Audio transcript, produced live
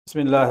بسم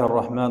الله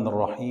الرحمن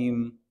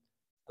الرحيم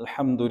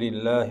الحمد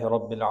لله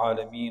رب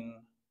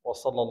العالمين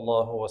وصلى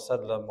الله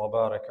وسلم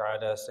وبارك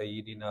على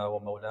سيدنا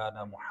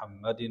ومولانا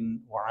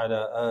محمد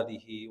وعلى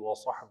آله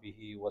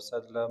وصحبه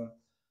وسلم.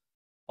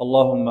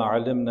 اللهم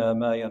علمنا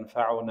ما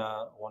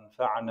ينفعنا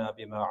وانفعنا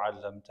بما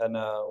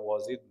علمتنا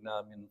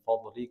وزدنا من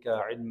فضلك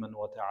علما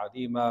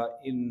وتعليما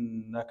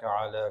إنك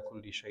على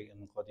كل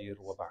شيء قدير.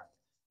 وبعد،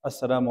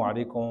 السلام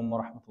عليكم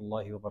ورحمة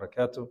الله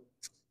وبركاته.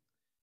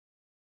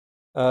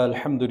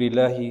 الحمد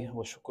لله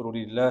وشكر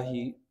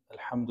لله.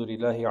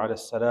 Alhamdulillahi ala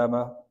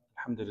salama.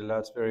 Alhamdulillah,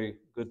 it's very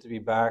good to be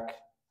back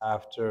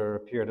after a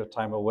period of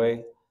time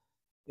away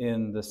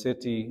in the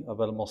city of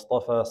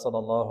Al-Mustafa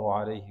sallallahu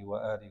alayhi wa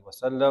alihi wa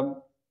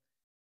sallam,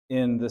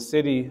 in the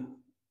city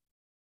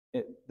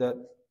that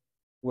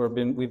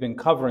we've been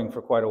covering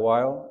for quite a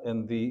while,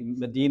 in the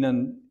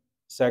Medinan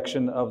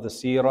section of the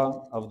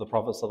Seerah of the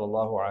Prophet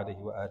sallallahu alayhi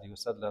wa alihi wa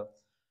sallam.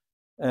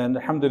 And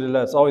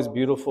alhamdulillah, it's always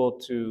beautiful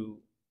to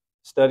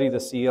study the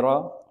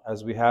Seerah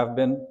as we have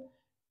been,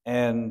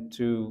 and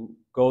to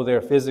go there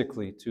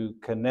physically, to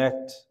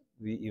connect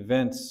the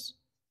events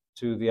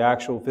to the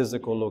actual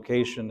physical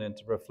location and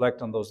to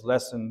reflect on those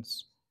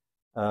lessons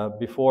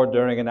before,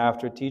 during, and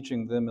after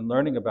teaching them and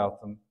learning about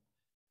them.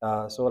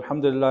 So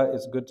alhamdulillah,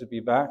 it's good to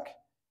be back.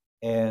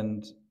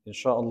 And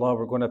inshallah,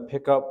 we're going to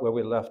pick up where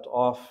we left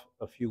off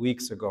a few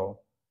weeks ago.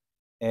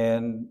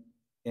 And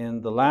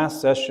in the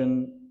last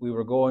session, we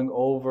were going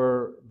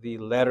over the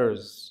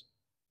letters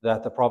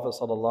that the Prophet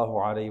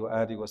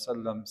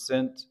ﷺ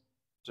sent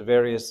to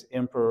various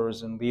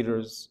emperors and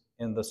leaders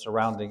in the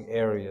surrounding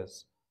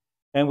areas.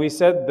 And we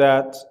said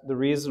that the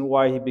reason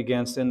why he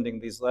began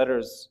sending these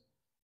letters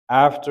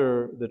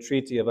after the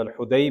Treaty of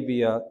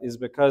Al-Hudaybiyah is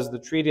because the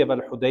Treaty of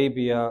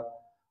Al-Hudaybiyah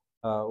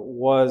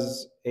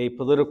was a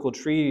political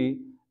treaty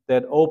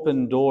that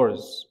opened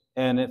doors,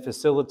 and it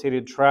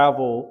facilitated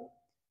travel.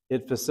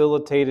 It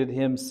facilitated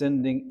him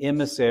sending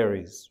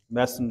emissaries,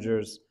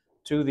 messengers,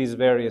 to these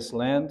various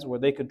lands where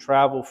they could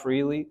travel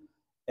freely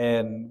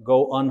and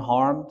go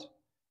unharmed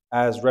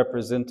as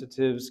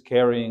representatives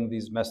carrying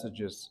these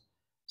messages.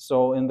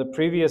 So in the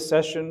previous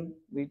session,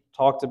 we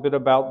talked a bit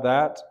about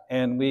that,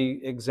 and we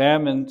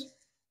examined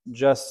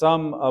just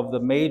some of the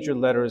major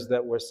letters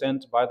that were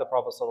sent by the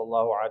Prophet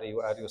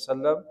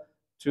ﷺ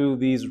to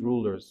these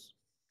rulers.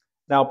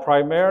 Now,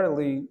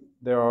 primarily,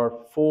 there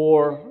are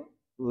four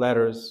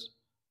letters,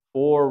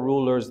 four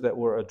rulers that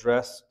were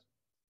addressed,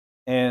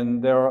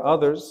 and there are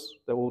others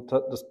that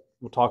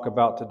we'll talk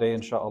about today,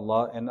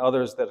 inshallah, and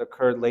others that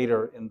occurred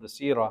later in the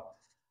Seerah.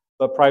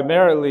 But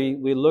primarily,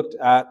 we looked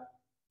at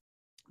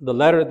the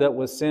letter that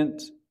was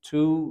sent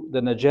to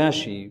the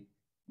Najashi,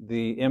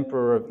 the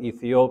emperor of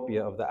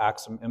Ethiopia of the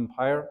Aksum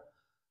Empire.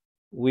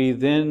 We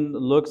then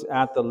looked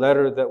at the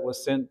letter that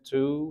was sent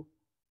to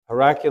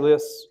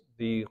Heraclius,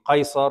 the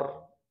Qaisar,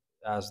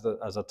 as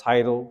a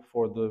title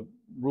for the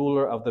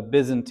ruler of the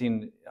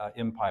Byzantine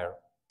Empire.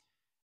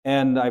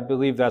 And I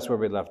believe that's where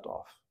we left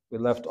off. We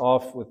left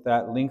off with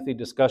that lengthy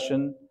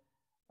discussion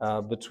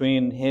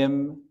between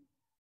him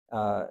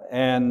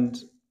and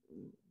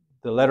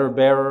the letter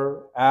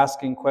bearer,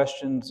 asking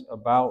questions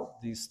about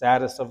the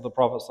status of the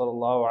Prophet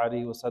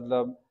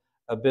ﷺ,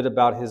 a bit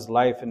about his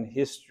life and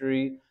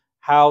history,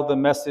 how the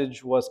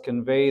message was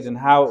conveyed and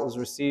how it was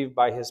received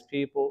by his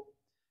people.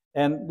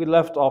 And we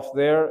left off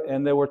there,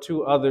 and there were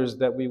two others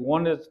that we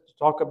wanted to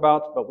talk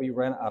about, but we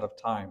ran out of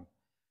time.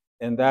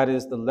 And that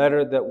is the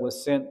letter that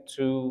was sent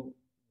to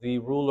the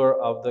ruler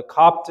of the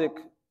Coptic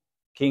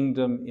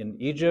kingdom in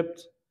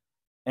Egypt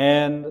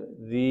and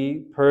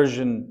the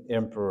Persian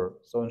emperor.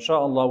 So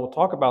inshallah, we'll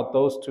talk about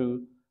those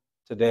two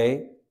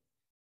today.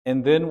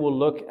 And then we'll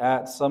look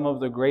at some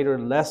of the greater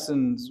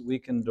lessons we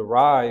can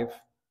derive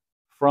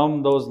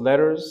from those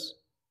letters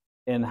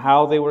and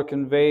how they were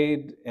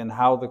conveyed and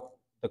how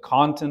the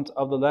content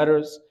of the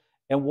letters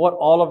and what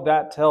all of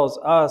that tells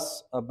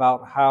us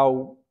about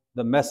how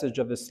the message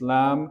of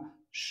Islam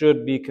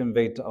should be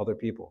conveyed to other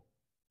people.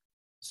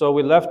 So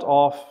we left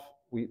off,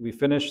 we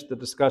finished the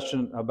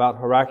discussion about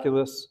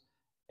Heraclius,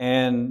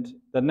 and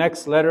the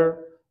next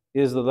letter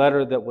is the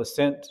letter that was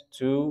sent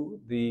to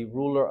the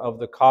ruler of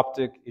the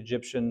Coptic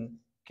Egyptian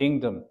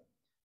kingdom.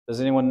 Does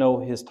anyone know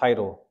his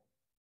title?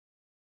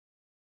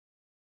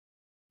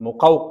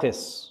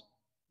 Muqawqis.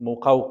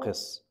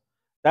 Muqawqis.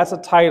 That's a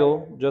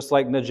title, just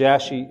like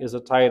Najashi is a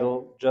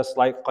title, just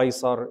like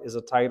Qaisar is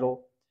a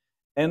title.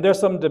 And there's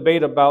some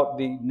debate about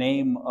the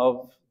name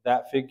of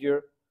that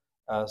figure.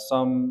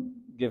 Some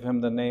give him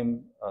the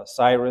name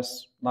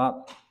Cyrus,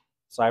 not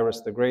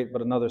Cyrus the Great,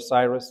 but another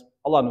Cyrus.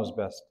 Allah knows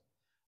best.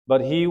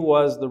 But he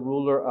was the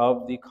ruler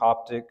of the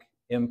Coptic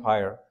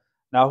Empire.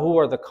 Now, who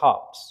are the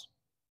Copts?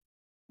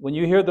 When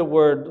you hear the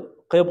word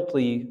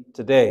Qibti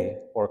today,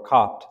 or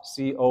Copt,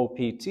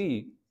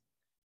 C-O-P-T,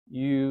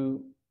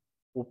 you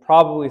will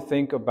probably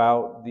think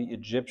about the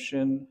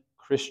Egyptian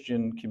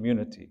Christian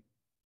community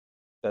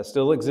that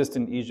still exists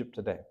in Egypt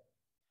today.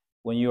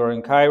 When you are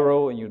in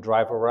Cairo and you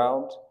drive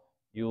around,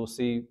 you will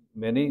see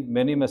many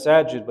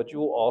masajid, but you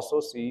will also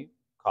see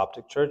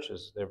Coptic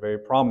churches. They're very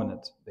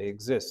prominent. They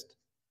exist.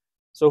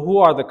 So who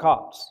are the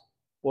Copts?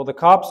 Well, the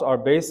Copts are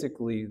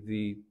basically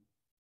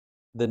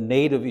the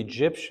native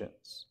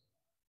Egyptians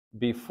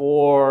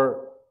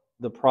before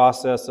the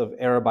process of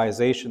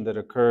Arabization that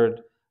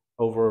occurred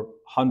over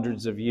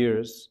hundreds of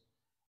years.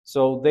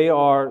 So they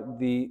are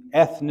the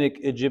ethnic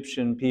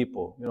Egyptian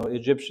people. You know,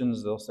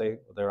 Egyptians, they'll say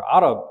they're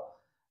Arab,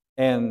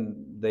 and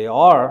they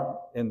are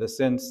in the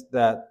sense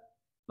that,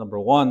 number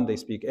one, they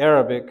speak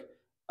Arabic.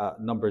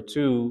 Number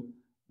two,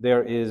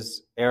 there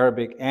is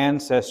Arabic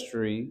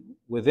ancestry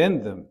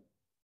within them.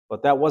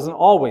 But that wasn't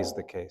always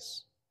the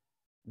case.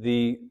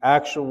 The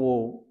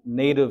actual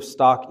native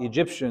stock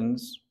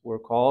Egyptians were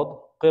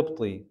called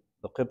Qibti.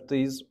 The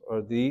Qibtis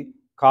are the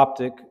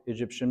Coptic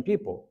Egyptian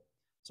people.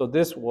 So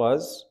this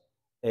was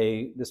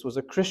a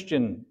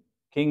Christian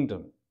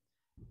kingdom.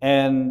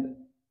 And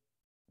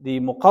the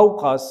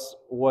Muqawqis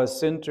was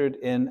centered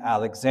in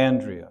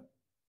Alexandria,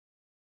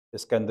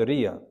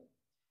 Iskandariya.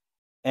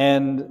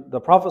 And the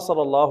Prophet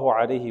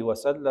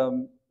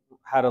ﷺ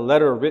had a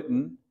letter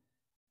written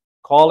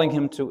calling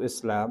him to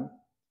Islam,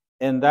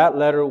 and that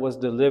letter was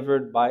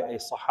delivered by a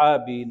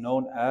Sahabi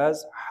known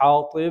as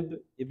Hatib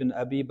ibn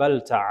Abi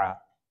Balta'a.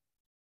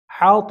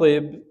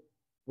 Hatib,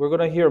 we're going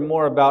to hear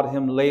more about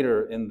him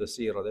later in the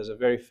Seerah. There's a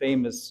very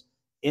famous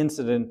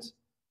incident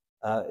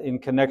in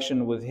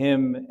connection with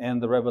him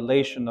and the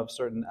revelation of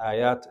certain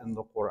ayat in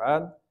the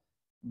Quran.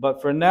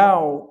 But for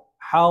now,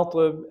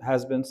 Hatib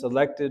has been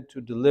selected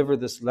to deliver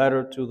this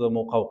letter to the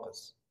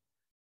Muqawqis.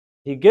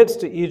 He gets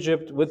to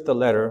Egypt with the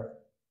letter.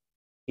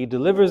 He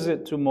delivers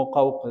it to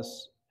Muqawqis,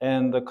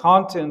 and the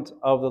content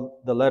of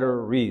the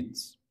letter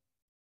reads,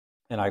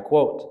 and I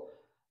quote,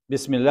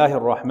 Bismillahir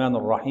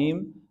Rahmanir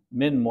Rahim,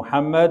 min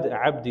Muhammad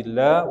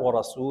Abdillah wa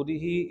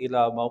Rasulihi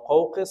ila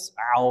Muqawqis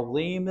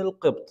Azim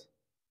al-Qibt.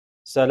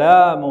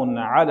 Salamun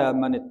ala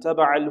man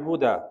ittaba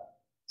al-huda.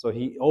 So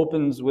he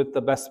opens with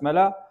the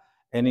Basmala,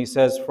 and he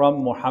says,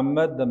 from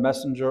Muhammad, the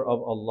messenger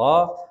of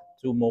Allah,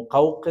 to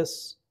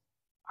Muqawqis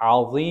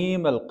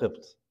Azim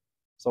al-Qibt.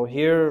 So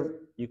here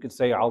you could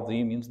say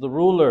Azim means the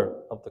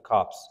ruler of the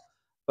Copts,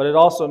 but it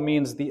also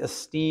means the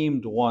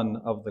esteemed one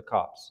of the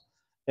Copts.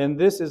 And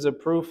this is a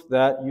proof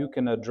that you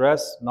can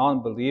address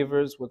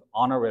non-believers with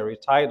honorary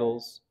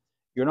titles.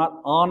 You're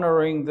not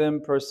honoring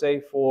them per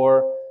se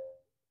for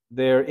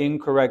their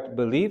incorrect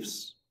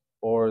beliefs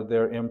or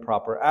their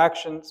improper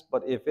actions,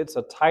 but if it's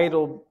a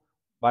title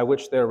by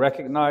which they're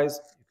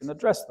recognized, you can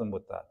address them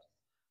with that.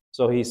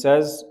 So he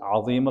says,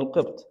 Azim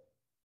al-Qibt.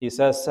 He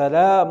says,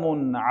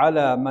 Salamun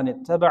ala man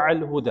ittaba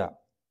al-huda.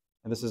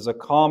 And this is a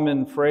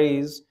common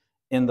phrase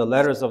in the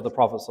letters of the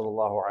Prophet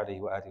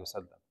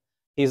ﷺ.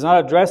 He's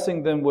not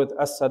addressing them with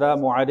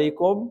Assalamu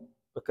alaikum,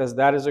 because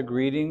that is a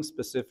greeting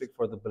specific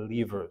for the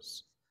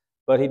believers.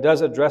 But he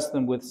does address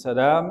them with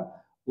salam,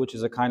 which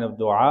is a kind of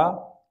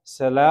dua.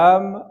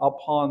 Salam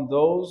upon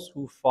those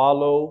who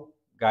follow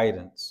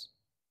guidance.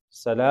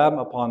 Salam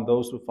upon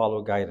those who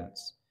follow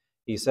guidance.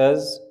 He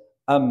says,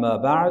 Amma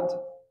ba'd,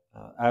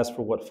 as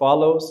for what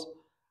follows,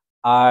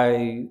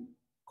 I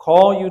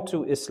call you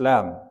to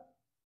Islam.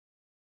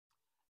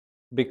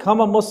 Become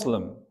a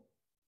Muslim,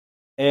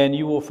 and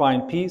you will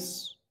find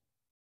peace,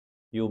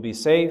 you'll be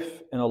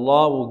safe, and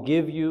Allah will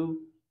give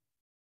you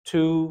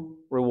two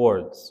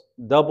rewards,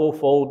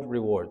 double-fold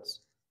rewards.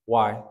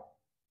 Why?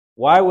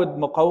 Why would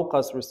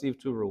Muqawqis receive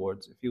two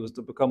rewards if he was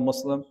to become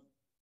Muslim?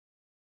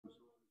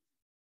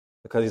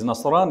 Because he's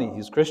Nasrani,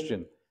 he's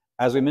Christian.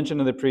 As we mentioned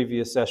in the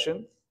previous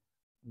session,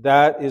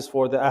 that is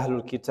for the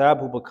Ahlul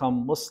Kitab who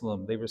become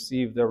Muslim. They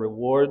receive their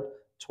reward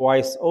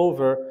twice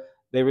over.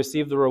 They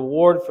receive the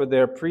reward for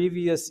their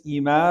previous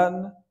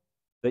Iman,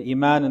 the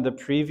Iman in the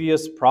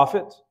previous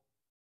Prophet,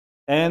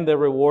 and the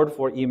reward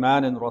for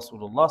Iman in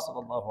Rasulullah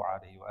sallallahu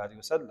alaihi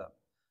wasallam,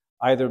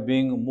 either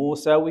being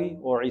Musawi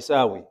or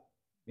Isawi,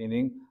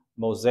 meaning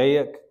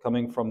Mosaic,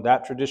 coming from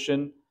that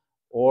tradition,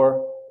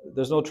 or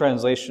there's no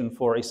translation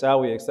for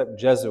Isawi except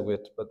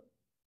Jesuit, but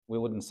we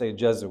wouldn't say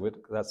Jesuit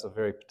because that's a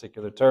very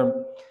particular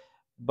term.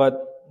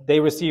 But they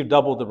receive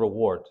double the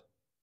reward.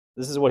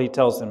 This is what he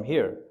tells them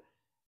here.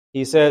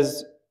 He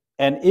says,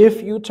 and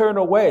if you turn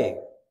away,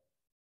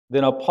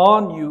 then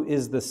upon you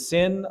is the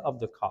sin of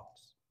the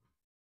Copts.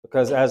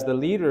 Because as the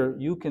leader,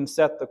 you can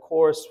set the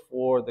course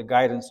for the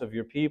guidance of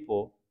your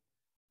people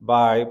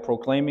by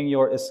proclaiming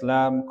your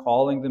Islam,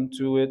 calling them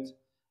to it,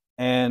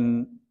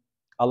 and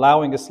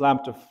allowing Islam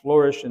to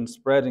flourish and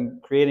spread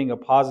and creating a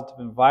positive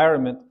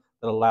environment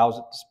that allows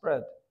it to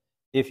spread.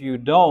 If you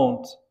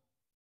don't,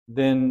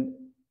 then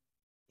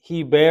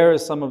he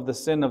bears some of the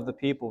sin of the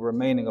people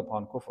remaining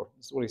upon kufr.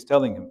 This is what he's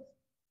telling him.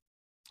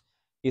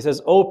 He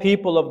says, O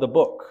people of the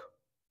book,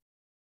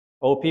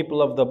 O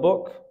people of the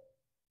book,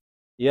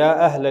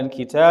 Ya ahlan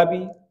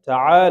kitabi,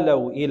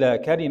 ta'alaw ila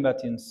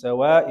kalimatin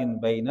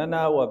sawa'in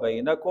baynana wa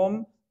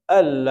baynakum,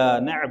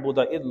 alla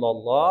na'buda illa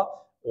Allah,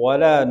 wa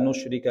la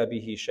nushrika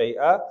bihi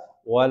shay'a,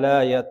 wa la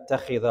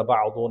yattakhidha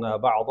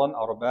ba'duna ba'dan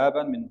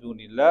arbaban min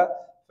dunillah,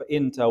 fa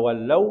in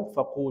tawallaw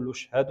faqulu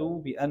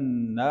ashhadu bi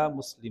anna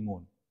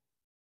muslimun.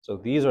 So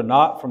these are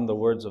not from the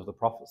words of the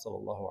Prophet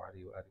sallallahu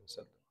alaihi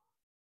wasallam.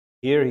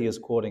 Here he is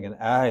quoting an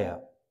ayah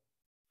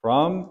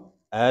from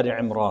Al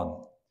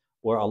Imran,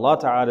 where Allah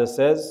Ta'ala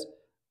says,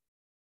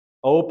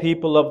 O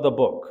people of the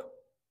book,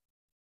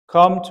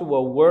 come to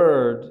a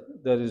word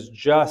that is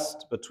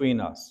just between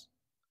us,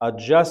 a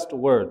just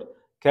word,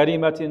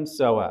 kalimatin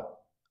sawa,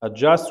 a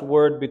just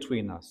word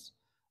between us,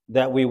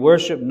 that we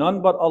worship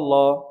none but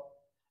Allah,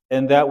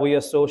 and that we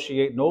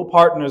associate no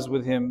partners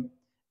with Him,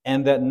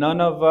 and that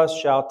none of us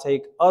shall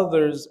take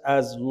others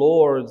as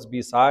lords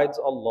besides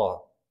Allah.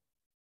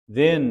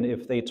 Then,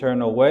 if they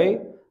turn away,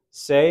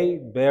 say,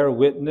 bear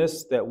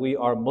witness that we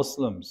are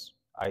Muslims,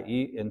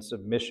 i.e., in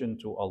submission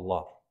to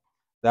Allah.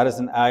 That is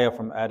an ayah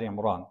from Al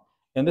Imran.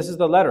 And this is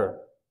the letter.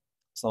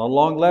 It's not a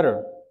long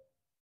letter.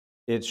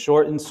 It's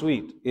short and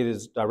sweet. It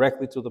is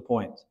directly to the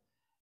point.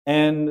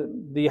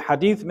 And the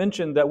hadith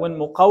mentioned that when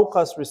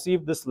Muqawqis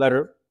received this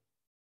letter,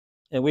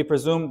 and we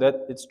presume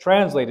that it's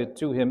translated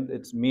to him,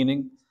 its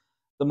meaning,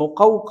 the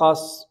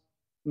Muqawqis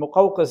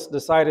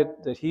decided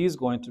that he's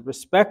going to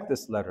respect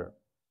this letter.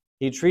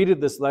 He treated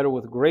this letter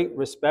with great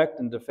respect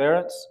and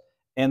deference,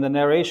 and the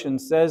narration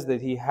says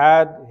that he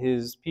had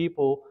his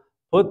people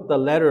put the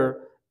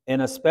letter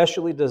in a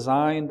specially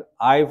designed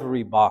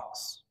ivory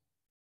box.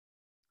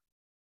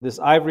 This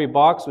ivory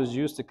box was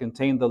used to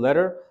contain the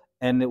letter,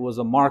 and it was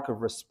a mark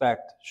of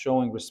respect,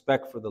 showing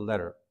respect for the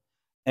letter.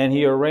 And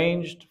he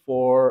arranged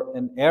for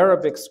an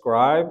Arabic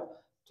scribe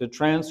to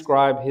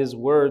transcribe his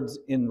words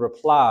in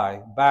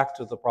reply back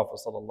to the Prophet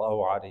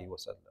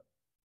ﷺ.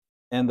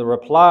 And the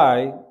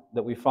reply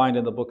that we find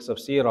in the books of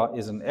Seerah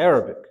is in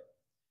Arabic.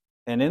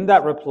 And in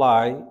that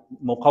reply,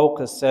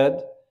 Muqawqis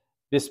said,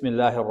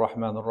 Bismillahir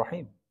Rahmanir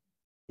Rahim.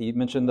 He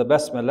mentioned the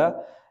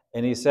Basmala,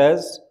 and he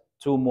says,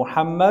 to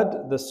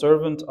Muhammad, the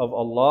servant of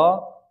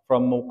Allah,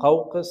 from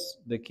Muqawqis,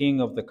 the king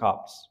of the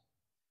Copts.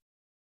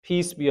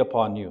 Peace be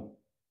upon you.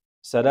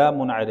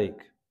 Salamun alayk.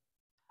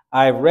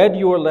 I have read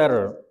your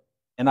letter,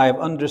 and I have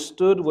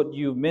understood what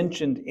you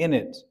mentioned in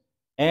it,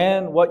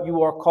 and what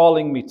you are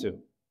calling me to.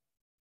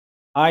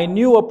 I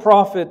knew a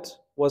prophet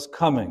was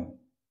coming,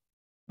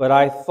 but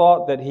I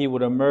thought that he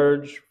would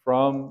emerge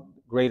from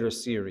greater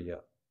Syria,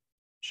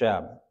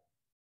 Sham.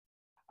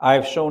 I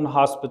have shown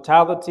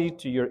hospitality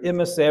to your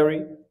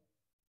emissary,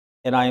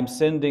 and I am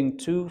sending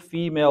 2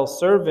 female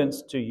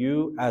servants to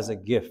you as a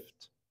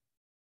gift.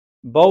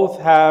 Both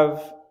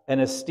have an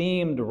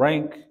esteemed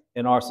rank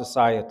in our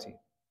society.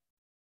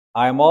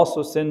 I am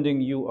also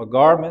sending you a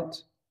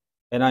garment,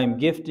 and I am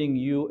gifting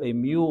you a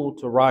mule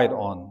to ride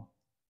on.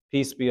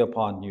 Peace be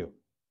upon you.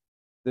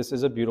 This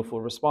is a beautiful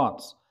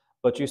response.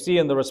 But you see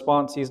in the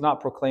response, he's not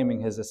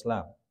proclaiming his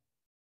Islam,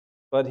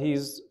 but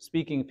he's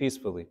speaking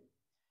peacefully.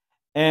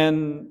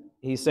 And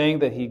he's saying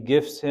that he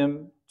gifts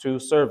him 2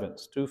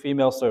 servants, 2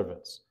 female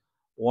servants.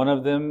 One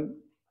of them,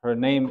 her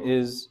name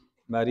is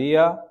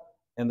Maria,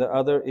 and the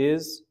other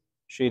is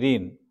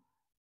Shirin.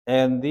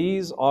 And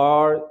these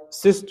are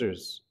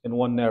sisters in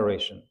one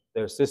narration.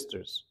 They're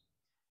sisters.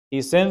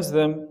 He sends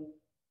them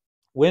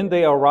when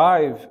they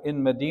arrive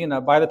in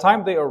Medina. By the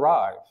time they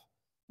arrive,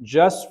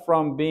 just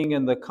from being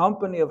in the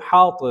company of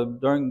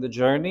Hatib during the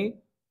journey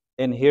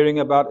and hearing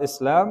about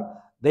Islam,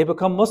 they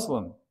become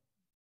Muslim.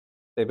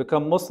 They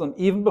become Muslim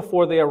even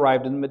before they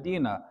arrived in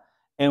Medina.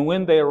 And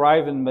when they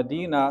arrive in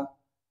Medina,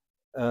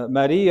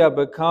 Maria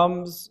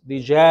becomes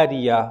the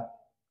Jariyah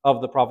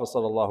of the Prophet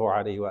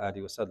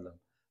ﷺ.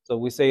 So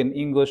we say in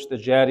English, the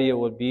Jariyah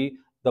would be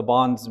the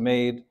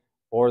bondsmaid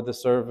or the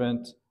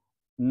servant,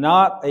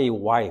 not a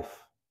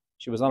wife.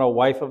 She was not a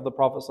wife of the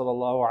Prophet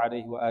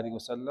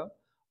ﷺ,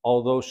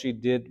 although she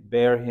did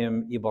bear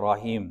him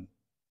Ibrahim,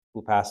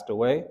 who passed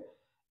away,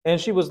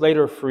 and she was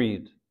later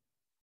freed.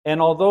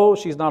 And although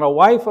she's not a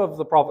wife of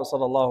the Prophet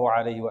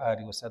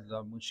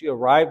ﷺ, when she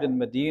arrived in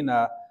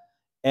Medina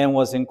and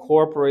was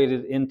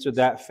incorporated into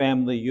that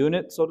family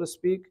unit, so to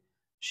speak,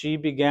 she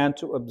began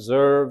to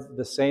observe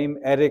the same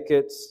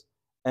etiquettes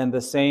and the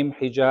same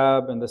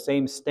hijab and the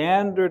same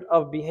standard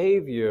of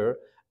behavior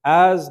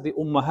as the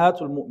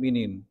Ummahatul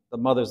Mu'minin, the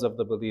mothers of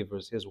the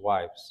believers, his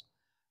wives.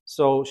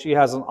 So she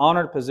has an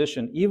honored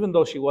position, even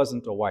though she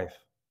wasn't a wife.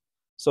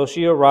 So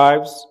she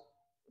arrives,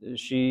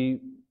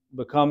 she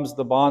becomes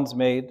the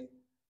bondsmaid,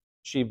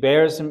 she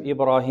bears him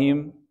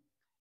Ibrahim,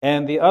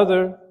 and the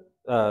other,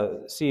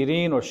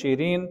 Sirin or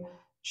Shirin,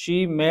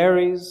 she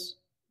marries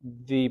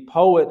the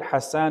poet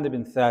Hassan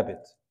ibn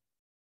Thabit.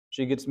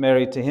 She gets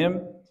married to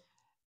him,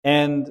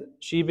 and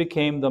she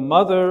became the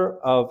mother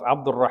of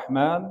Abdul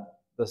Rahman,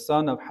 the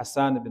son of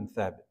Hassan ibn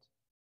Thabit.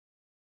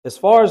 As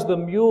far as the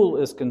mule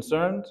is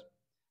concerned,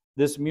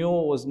 this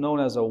mule was known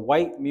as a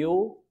white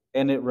mule,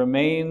 and it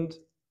remained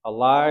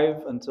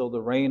alive until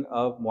the reign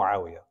of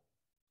Muawiyah.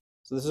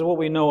 So this is what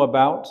we know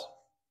about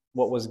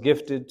what was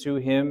gifted to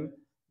him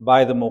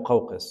by the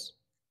Muqawqis.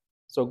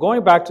 So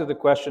going back to the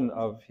question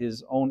of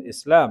his own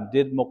Islam,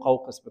 did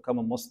Muqawqis become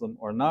a Muslim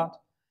or not?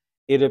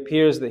 It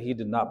appears that he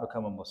did not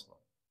become a Muslim,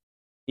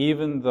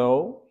 even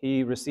though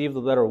he received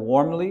the letter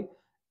warmly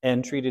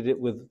and treated it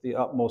with the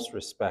utmost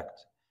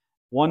respect.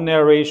 One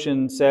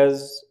narration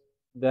says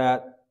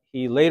that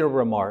he later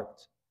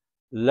remarked,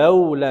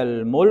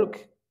 لَوْلَا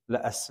الْمُلْكِ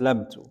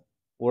لَأَسْلَمْتُ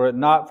Were it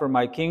not for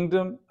my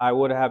kingdom, I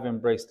would have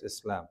embraced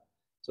Islam.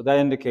 So that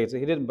indicates that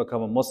he didn't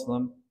become a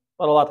Muslim,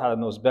 but Allah Ta'ala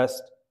knows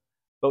best.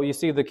 But you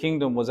see, the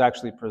kingdom was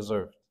actually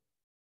preserved.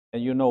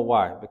 And you know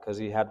why? Because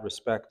he had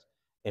respect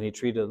and he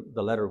treated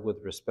the letter with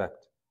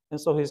respect.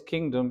 And so his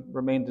kingdom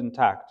remained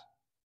intact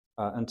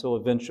until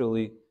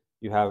eventually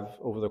you have,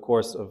 over the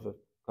course of a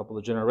couple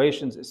of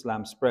generations,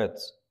 Islam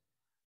spreads.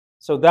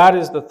 So that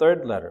is the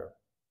third letter.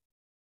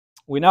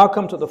 We now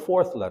come to the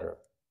fourth letter.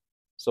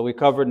 So we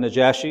covered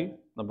Najashi,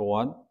 number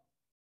one,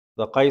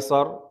 the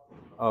Qaisar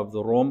of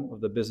the Rome,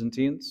 of the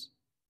Byzantines,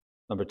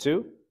 number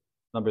two,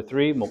 number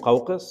three,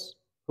 Muqawqis.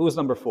 Who is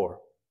number four?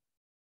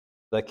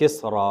 The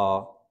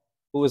Kisra.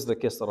 Who is the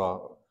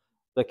Kisra?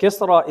 The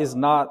Kisra is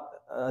not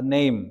a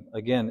name.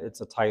 Again,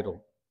 it's a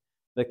title.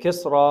 The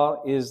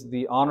Kisra is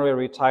the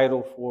honorary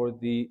title for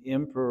the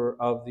emperor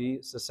of the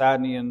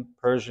Sasanian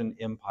Persian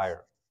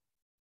Empire.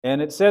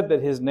 And it said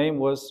that his name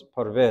was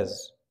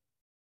Parvez.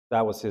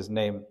 That was his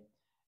name.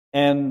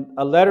 And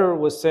a letter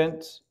was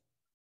sent.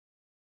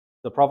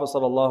 The Prophet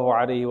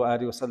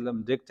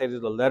ﷺ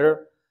dictated a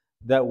letter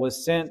that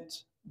was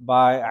sent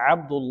by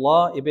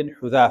Abdullah ibn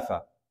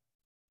Hudhafa.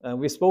 And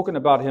we've spoken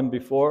about him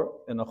before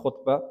in a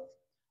khutbah.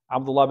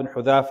 Abdullah ibn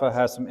Hudhafa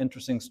has some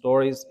interesting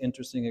stories,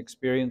 interesting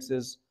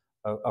experiences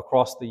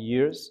across the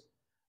years.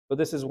 But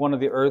this is one of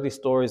the early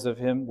stories of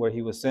him where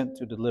he was sent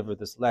to deliver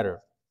this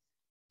letter.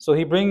 So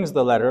he brings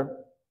the letter,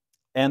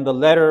 and the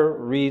letter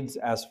reads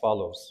as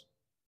follows.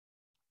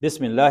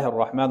 Bismillah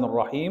ar-Rahman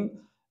ar-Rahim.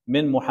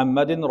 Min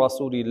Muhammadin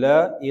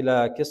Rasulillah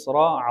ila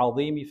Kisra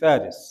Azim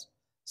Faris.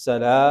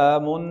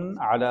 Salamun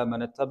ala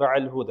man ittaba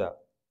al-huda.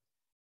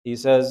 He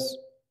says,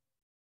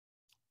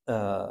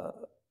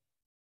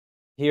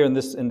 here in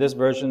this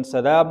version,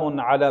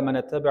 Salamun ala man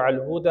ittaba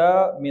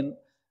al-huda min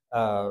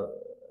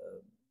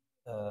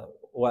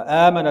wa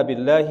amana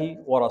billahi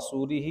wa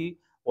rasulihi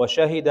wa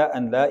shahida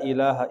an la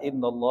ilaha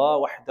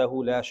illallah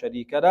wahdahu la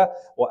sharika lah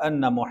wa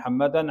anna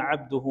Muhammadan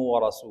abduhu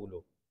wa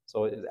rasuluh.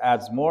 So it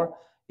adds more.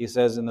 He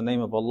says, in the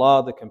name of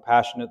Allah, the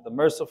compassionate, the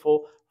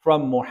merciful,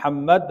 from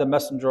Muhammad, the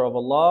messenger of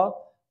Allah,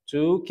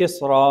 to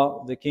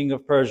Kisra, the king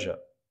of Persia.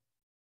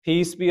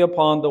 Peace be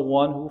upon the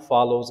one who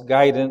follows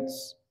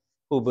guidance,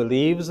 who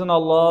believes in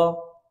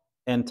Allah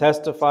and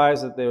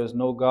testifies that there is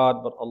no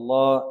God but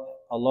Allah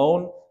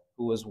alone,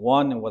 who is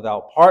one and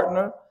without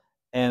partner,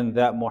 and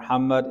that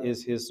Muhammad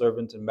is his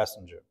servant and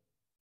messenger.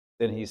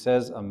 Then he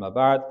says, Amma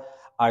ba'd,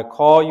 I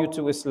call you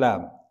to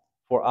Islam,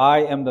 for I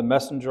am the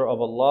messenger of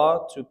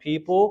Allah to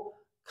people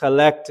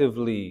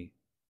collectively,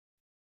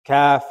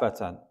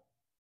 kafatan.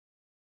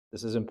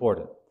 This is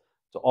important,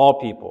 to all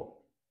people.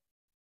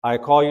 I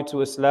call you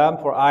to Islam,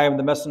 for I am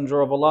the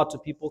messenger of Allah to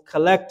people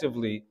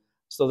collectively,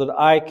 so that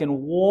I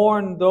can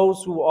warn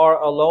those who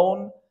are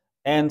alone,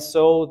 and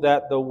so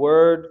that the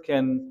word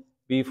can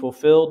be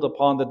fulfilled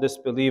upon the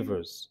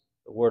disbelievers,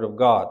 the word of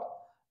God.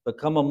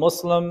 Become a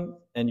Muslim,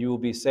 and you will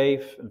be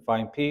safe and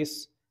find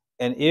peace.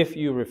 And if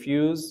you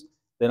refuse,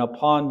 then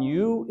upon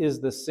you is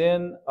the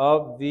sin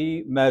of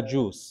the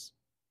Majus.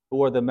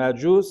 Who are the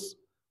Majus?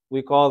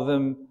 We call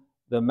them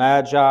the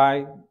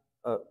Magi,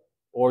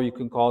 or you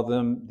can call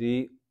them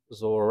the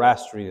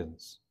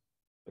Zoroastrians,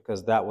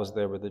 because that was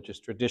their religious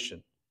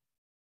tradition.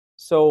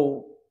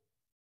 So,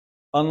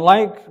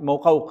 unlike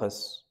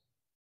Muqawqis,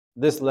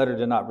 this letter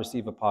did not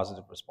receive a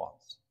positive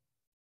response.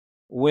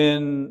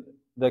 When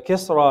the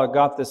Kisra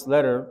got this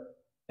letter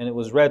and it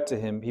was read to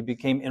him, he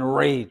became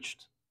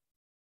enraged.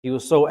 He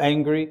was so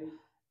angry.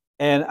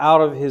 And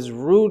out of his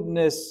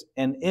rudeness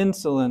and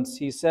insolence,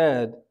 he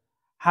said,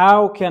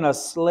 how can a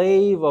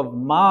slave of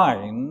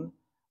mine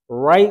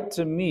write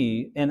to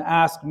me and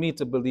ask me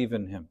to believe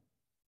in him?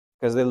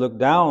 Because they looked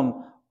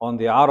down on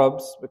the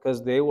Arabs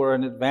because they were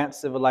an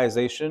advanced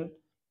civilization.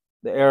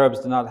 The Arabs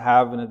did not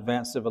have an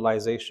advanced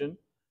civilization.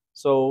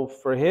 So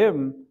for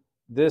him,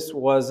 this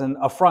was an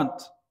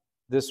affront.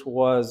 This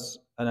was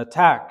an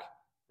attack.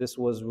 This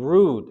was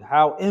rude.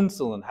 How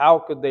insolent. How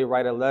could they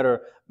write a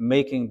letter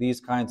making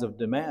these kinds of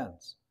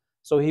demands?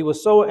 So he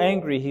was so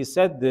angry, he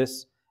said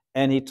this,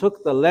 and he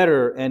took the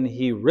letter and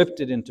he ripped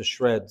it into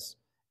shreds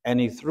and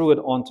he threw it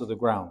onto the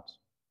ground.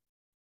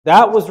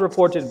 That was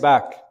reported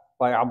back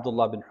by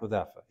Abdullah bin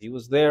Hudhafa. He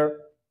was there,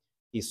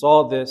 he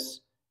saw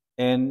this,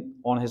 and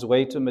on his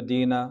way to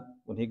Medina,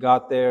 when he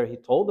got there, he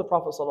told the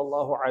Prophet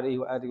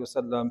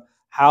ﷺ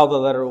how the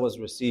letter was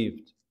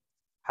received,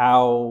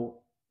 how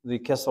the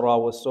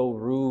Kisra was so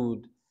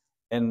rude,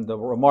 and the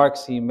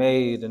remarks he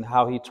made, and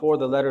how he tore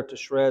the letter to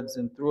shreds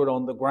and threw it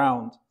on the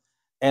ground.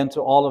 And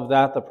to all of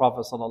that, the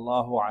Prophet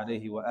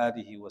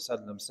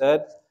ﷺ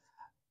said,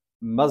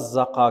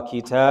 Mazzaqa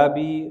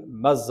kitabi,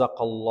 mazzaqa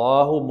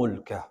Allahu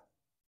mulkah.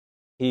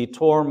 He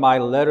tore my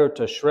letter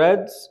to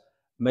shreds.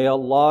 May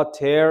Allah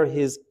tear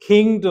his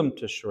kingdom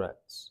to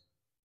shreds.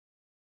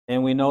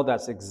 And we know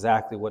that's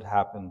exactly what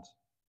happened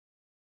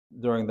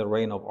during the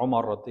reign of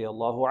Umar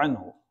radiallahu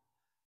anhu.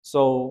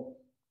 So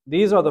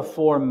these are the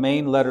four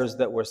main letters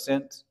that were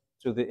sent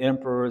to the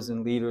emperors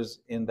and leaders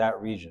in that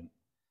region.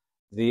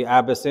 The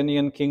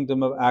Abyssinian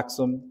kingdom of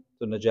Aksum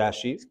to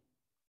Najashi,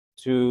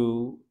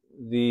 to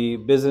the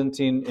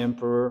Byzantine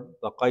emperor,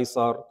 the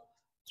Qaisar,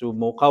 to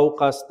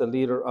Muqawqis, the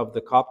leader of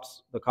the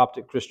Copts, the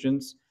Coptic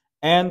Christians,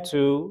 and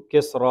to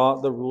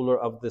Kisra, the ruler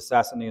of the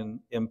Sasanian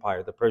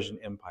Empire, the Persian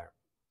Empire.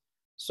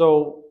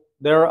 So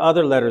there are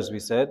other letters, we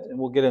said, and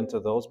we'll get into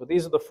those, but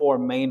these are the four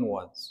main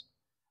ones.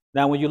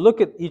 Now, when you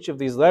look at each of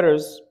these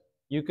letters,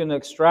 you can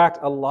extract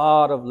a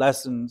lot of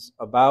lessons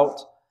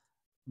about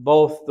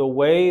both the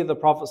way the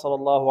Prophet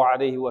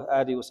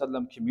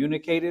ﷺ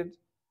communicated,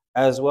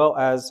 as well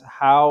as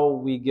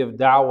how we give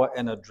da'wah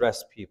and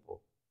address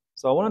people.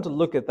 So I wanted to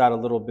look at that a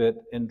little bit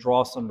and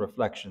draw some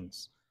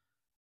reflections.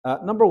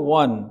 Number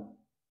one,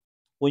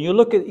 when you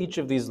look at each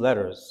of these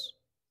letters,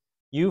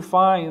 you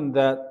find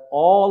that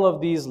all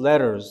of these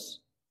letters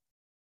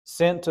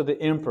sent to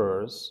the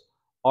emperors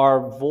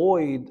are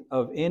void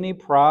of any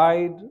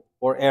pride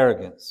or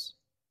arrogance.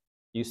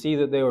 You see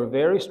that they were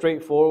very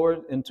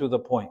straightforward and to the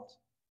point.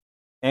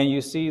 And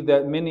you see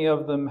that many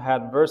of them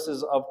had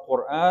verses of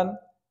Quran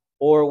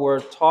or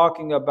were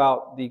talking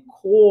about the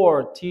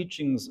core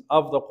teachings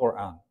of the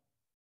Quran.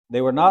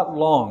 They were not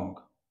long.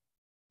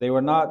 They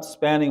were not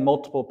spanning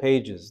multiple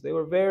pages. They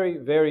were very,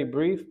 very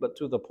brief, but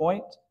to the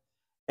point.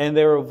 And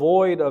they were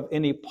void of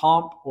any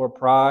pomp or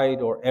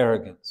pride or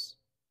arrogance.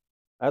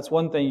 That's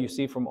one thing you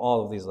see from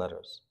all of these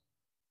letters.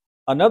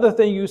 Another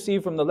thing you see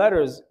from the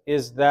letters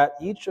is that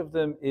each of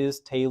them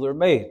is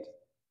tailor-made.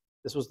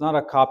 This was not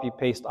a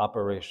copy-paste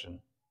operation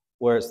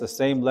where it's the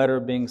same letter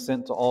being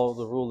sent to all of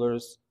the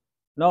rulers.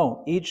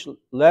 No, each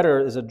letter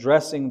is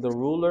addressing the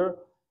ruler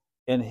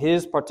in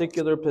his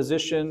particular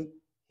position,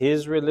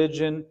 his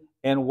religion,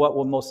 and what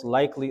will most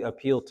likely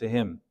appeal to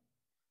him.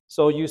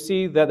 So you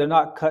see that they're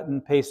not cut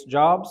and paste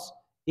jobs.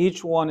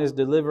 Each one is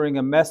delivering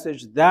a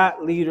message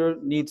that leader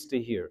needs to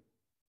hear.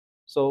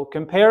 So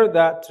compare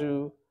that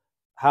to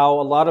how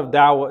a lot of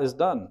da'wah is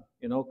done,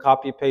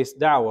 copy-paste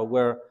da'wah,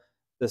 where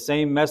the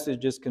same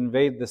message is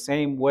conveyed the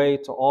same way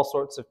to all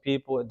sorts of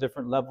people at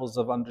different levels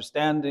of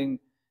understanding,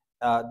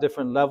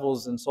 different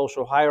levels in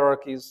social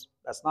hierarchies.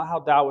 That's not how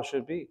da'wah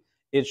should be.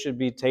 It should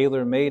be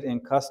tailor-made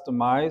and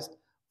customized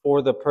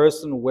for the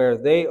person where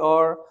they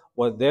are,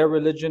 what their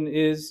religion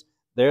is,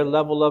 their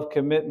level of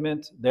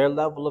commitment, their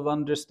level of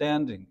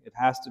understanding. It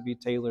has to be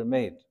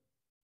tailor-made.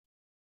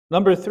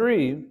 Number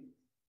three,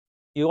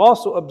 you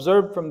also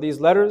observe from these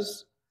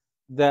letters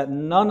that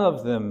none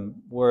of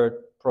them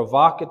were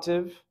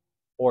provocative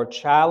or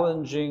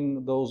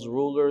challenging those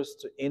rulers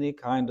to any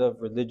kind of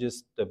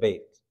religious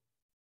debate.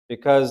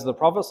 Because the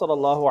Prophet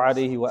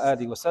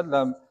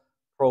ﷺ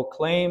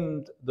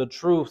proclaimed the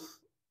truth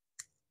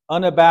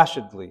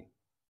unabashedly.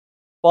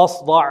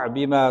 فَاصْدَعْ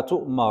بِمَا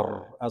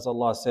تُؤْمَرْ, as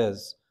Allah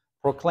says.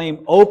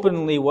 Proclaim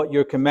openly what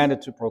you're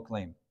commanded to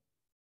proclaim.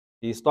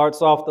 He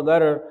starts off the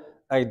letter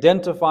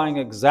identifying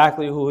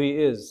exactly who he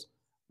is.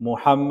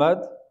 Muhammad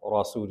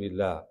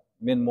Rasulillah.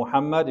 Min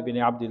Muhammad ibn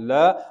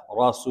Abdullah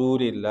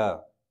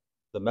Rasulillah,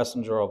 the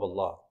messenger of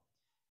Allah.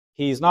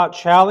 He's not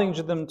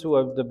challenging them to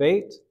a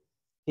debate.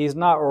 He's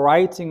not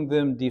writing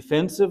them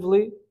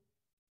defensively.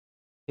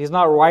 He's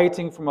not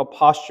writing from a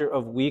posture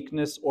of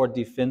weakness or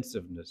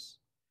defensiveness.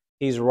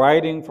 He's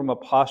writing from a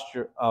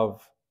posture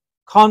of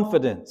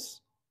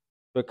confidence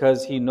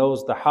because he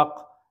knows the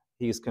haqq.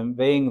 He's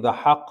conveying the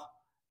haqq,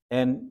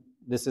 and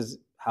this is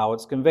how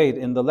it's conveyed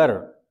in the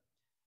letter.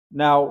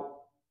 Now,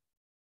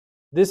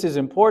 this is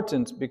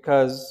important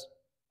because,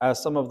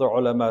 as some of the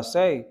ulama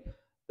say,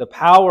 the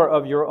power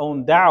of your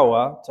own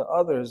da'wah to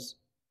others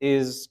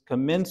is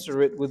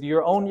commensurate with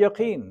your own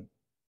yaqeen.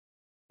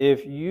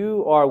 If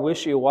you are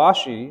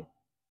wishy-washy,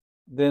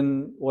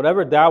 then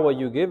whatever da'wah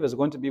you give is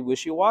going to be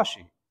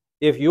wishy-washy.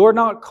 If you're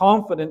not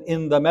confident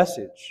in the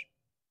message,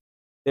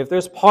 if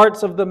there's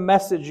parts of the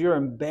message you're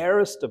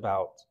embarrassed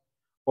about,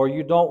 or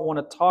you don't want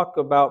to talk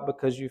about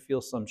because you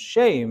feel some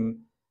shame,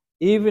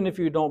 even if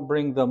you don't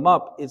bring them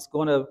up, it's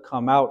going to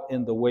come out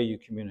in the way you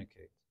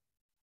communicate.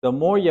 The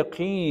more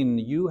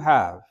yaqeen you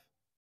have,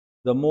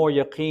 the more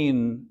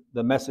yaqeen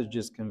the message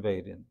is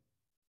conveyed in.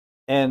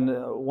 And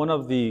one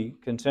of the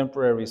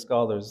contemporary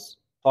scholars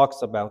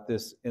talks about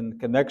this in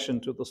connection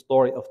to the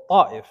story of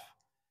Ta'if,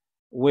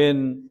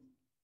 when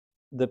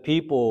the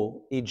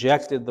people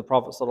ejected the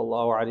Prophet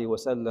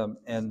ﷺ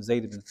and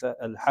Zayd ibn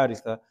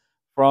al-Haritha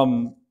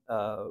from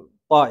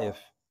Ta'if,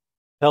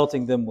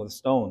 pelting them with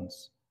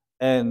stones.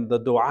 And the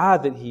dua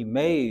that he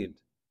made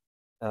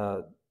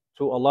to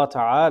Allah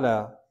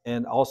Ta'ala,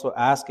 and also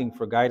asking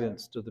for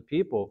guidance to the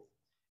people,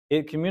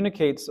 it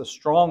communicates a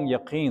strong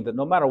yaqeen that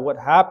no matter what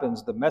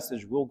happens, the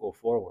message will go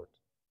forward.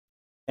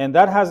 And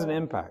that has an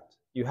impact.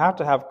 You have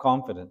to have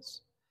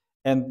confidence.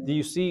 And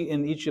you see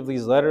in each of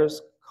these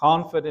letters,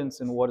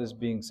 confidence in what is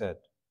being said.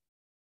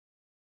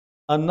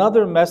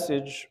 Another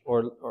message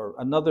or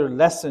another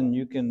lesson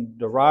you can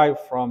derive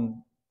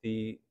from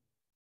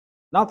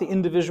not the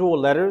individual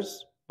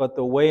letters, but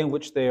the way in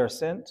which they are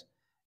sent,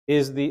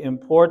 is the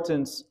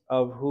importance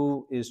of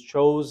who is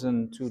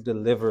chosen to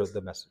deliver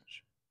the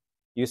message.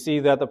 You see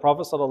that the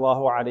Prophet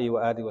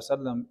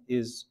ﷺ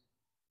is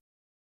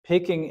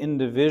picking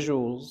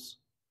individuals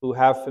who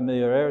have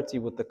familiarity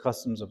with the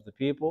customs of the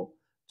people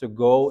to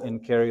go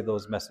and carry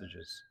those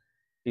messages.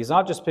 He's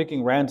not just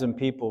picking random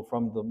people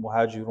from the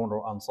Muhajirun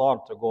or Ansar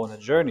to go on a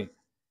journey.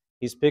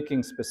 He's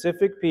picking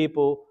specific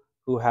people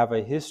who have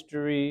a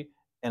history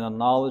and a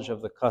knowledge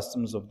of the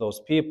customs of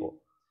those people.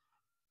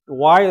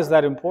 Why is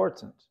that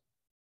important?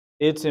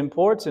 It's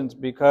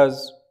important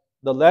because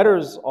the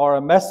letters are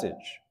a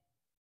message.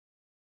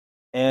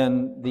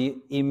 And the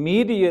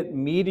immediate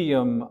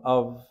medium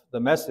of the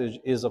message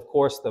is, of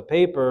course, the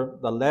paper,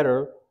 the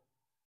letter,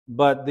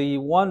 but the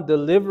one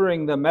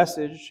delivering the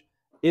message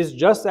is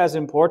just as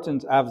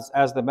important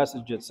as the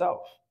message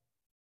itself.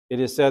 It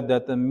is said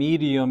that the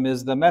medium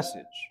is the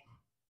message.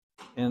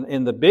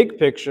 In the big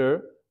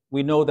picture,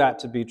 we know that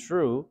to be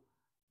true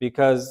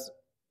because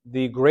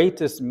the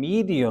greatest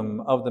medium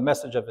of the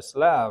message of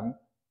Islam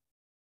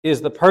is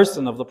the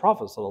person of the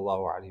Prophet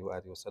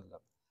ﷺ.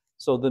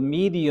 So the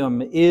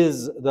medium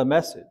is the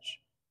message.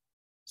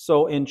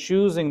 So in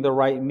choosing the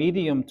right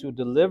medium to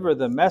deliver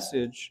the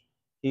message,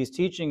 he's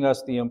teaching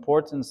us the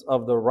importance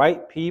of the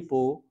right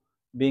people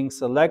being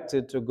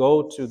selected to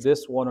go to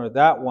this one or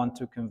that one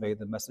to convey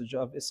the message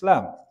of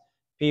Islam.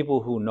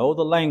 People who know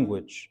the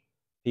language,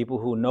 people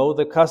who know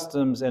the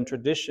customs and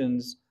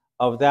traditions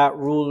of that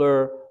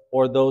ruler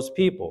or those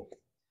people.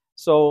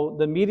 So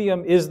the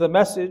medium is the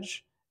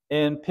message,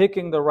 and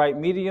picking the right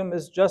medium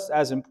is just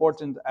as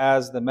important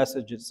as the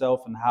message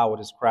itself and how it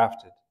is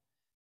crafted.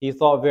 He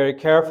thought very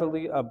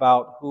carefully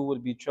about who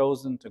would be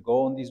chosen to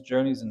go on these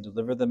journeys and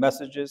deliver the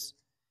messages.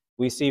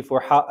 We see for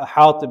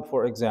Hatib,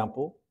 for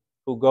example,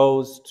 who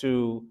goes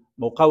to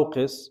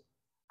Muqawqis.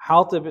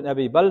 Hatib ibn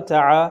Abi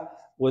Balta'a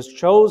was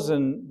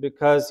chosen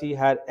because he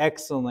had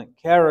excellent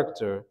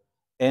character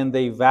and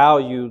they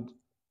valued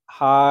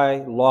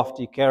high,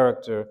 lofty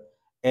character,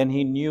 and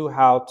he knew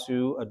how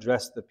to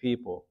address the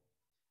people.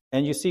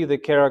 And you see the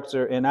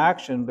character in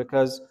action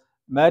because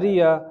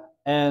Maria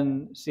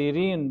and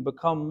Sirin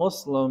become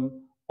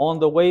Muslim on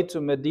the way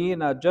to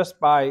Medina just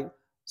by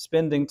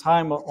spending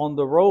time on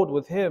the road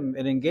with him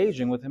and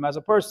engaging with him as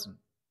a person.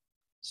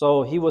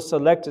 So he was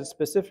selected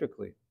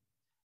specifically.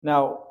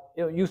 Now,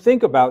 you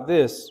think about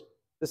this.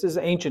 This is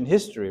ancient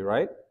history,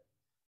 right?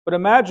 But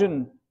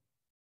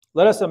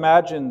let us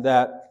imagine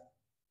that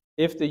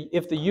if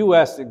the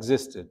U.S.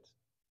 existed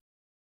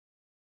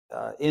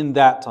in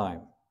that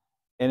time,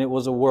 and it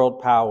was a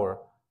world power,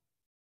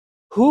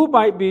 who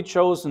might be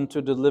chosen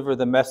to deliver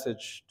the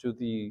message to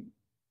the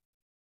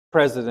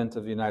President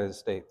of the United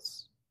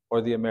States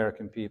or the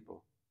American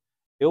people?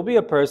 It will be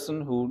a person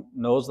who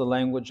knows the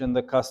language and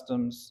the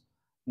customs,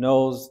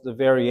 knows the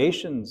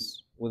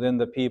variations within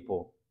the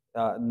people,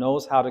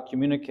 knows how to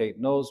communicate,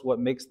 knows what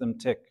makes them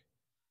tick.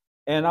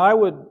 And I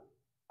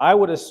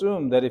would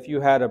assume that if you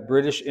had a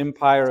British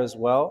Empire as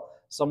well,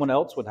 someone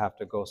else would have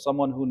to go,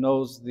 someone who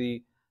knows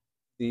the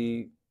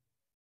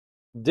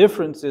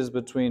differences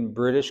between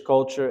British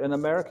culture and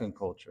American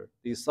culture.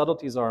 These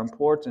subtleties are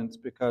important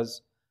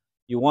because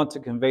you want to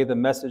convey the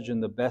message in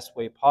the best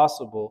way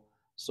possible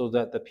so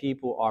that the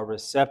people are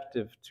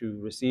receptive to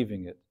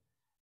receiving it.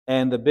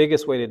 And the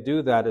biggest way to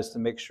do that is to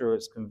make sure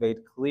it's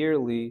conveyed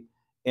clearly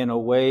in a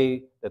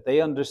way that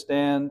they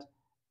understand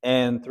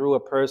and through a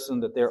person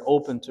that they're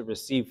open to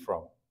receive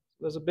from.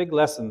 There's a big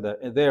lesson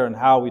there in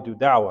how we do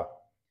da'wah.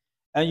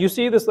 And you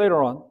see this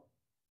later on.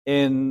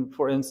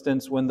 For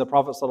instance, when the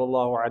Prophet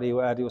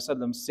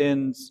ﷺ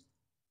sends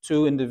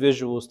two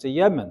individuals to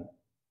Yemen.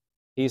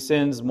 He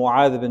sends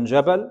Mu'adh bin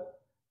Jabal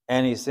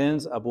and he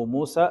sends Abu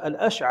Musa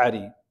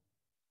al-Ash'ari.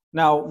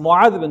 Now,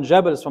 Mu'adh bin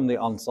Jabal is from the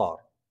Ansar,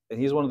 and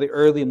he's one of the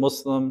early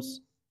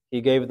Muslims.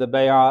 He gave the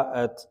bay'ah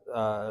at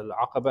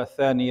Al-Aqaba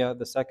Thaniya,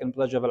 the second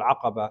pledge of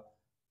Al-Aqaba.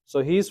 So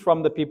he's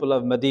from the people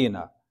of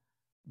Medina.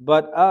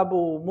 But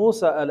Abu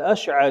Musa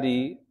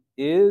al-Ash'ari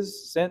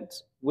is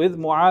sent with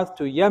Mu'adh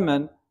to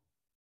Yemen,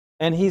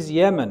 and he's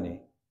Yemeni.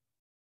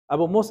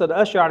 Abu Musa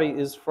al-Ash'ari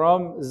is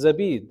from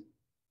Zabid,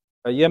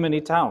 a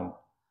Yemeni town.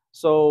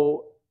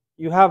 So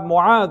you have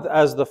Mu'adh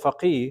as the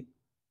faqih,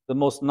 the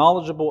most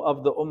knowledgeable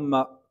of the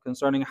ummah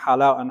concerning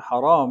halal and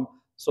haram.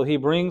 So he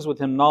brings with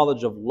him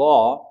knowledge of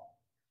law.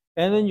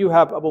 And then you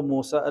have Abu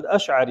Musa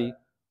al-Ash'ari,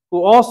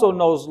 who also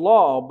knows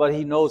law, but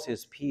he knows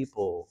his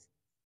people.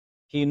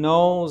 He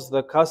knows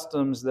the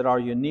customs that are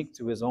unique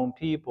to his own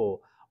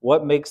people,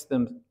 what makes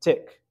them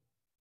tick.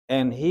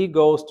 And he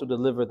goes to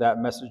deliver that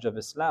message of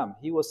Islam.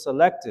 He was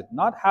selected,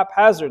 not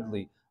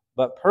haphazardly,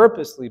 but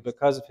purposely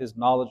because of his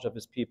knowledge of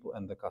his people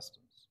and the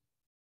customs.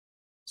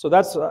 So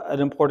that's an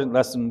important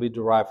lesson we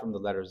derive from the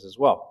letters as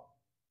well.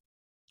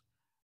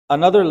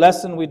 Another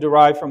lesson we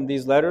derive from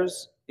these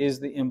letters is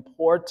the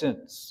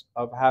importance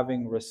of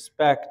having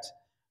respect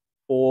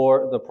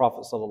for the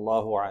Prophet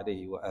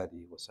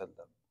ﷺ.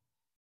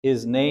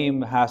 His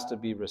name has to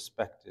be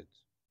respected.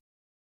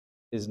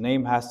 His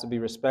name has to be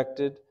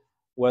respected,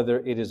 whether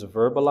it is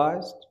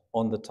verbalized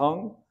on the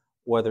tongue,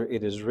 whether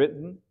it is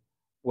written,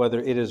 whether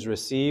it is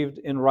received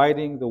in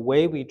writing. The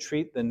way we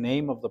treat the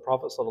name of the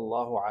Prophet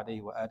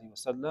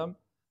ﷺ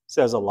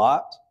says a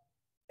lot,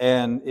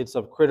 and it's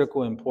of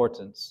critical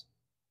importance.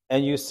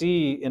 And you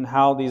see in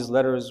how these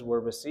letters were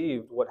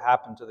received what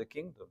happened to the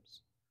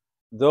kingdoms.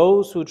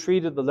 Those who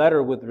treated the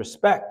letter with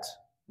respect,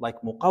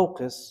 like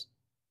Muqawqis,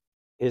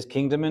 his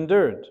kingdom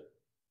endured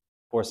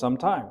for some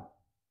time.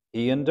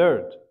 He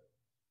endured.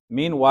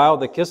 Meanwhile,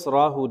 the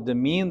Kisra, who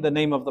demeaned the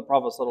name of the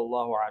Prophet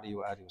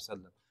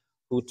ﷺ,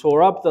 who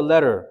tore up the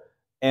letter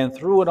and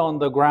threw it on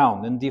the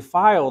ground and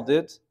defiled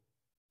it,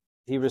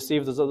 he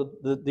received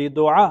the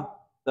dua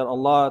that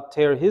Allah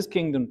tear his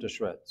kingdom to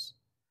shreds.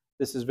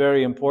 This is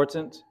very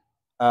important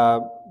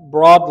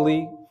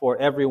broadly for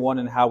everyone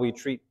in how we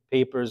treat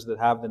papers that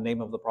have the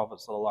name of the Prophet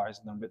ﷺ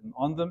written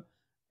on them,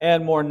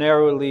 and more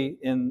narrowly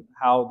in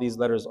how these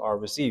letters are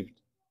received.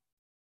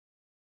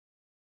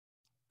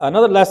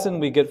 Another lesson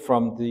we get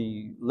from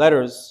the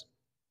letters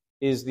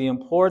is the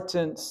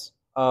importance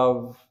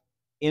of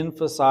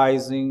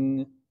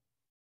emphasizing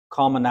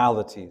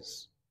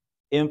commonalities,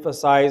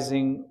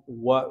 emphasizing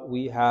what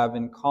we have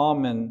in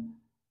common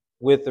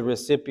with the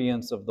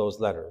recipients of those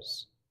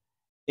letters.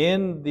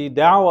 In the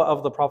da'wah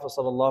of the Prophet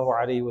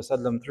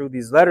ﷺ through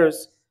these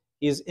letters,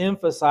 he's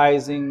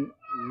emphasizing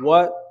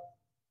what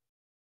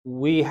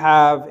we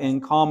have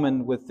in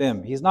common with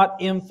them. He's not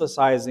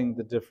emphasizing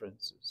the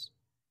differences.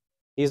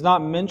 He's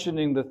not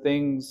mentioning the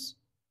things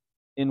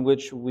in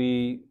which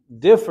we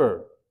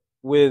differ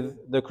with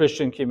the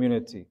Christian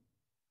community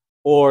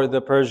or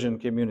the Persian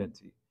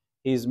community.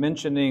 He's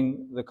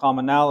mentioning the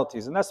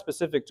commonalities, and that's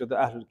specific to the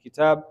Ahlul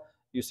Kitab.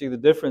 You see the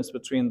difference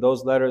between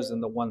those letters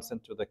and the one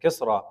sent to the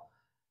Kisra.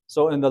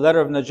 So in the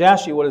letter of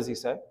Najashi, what does he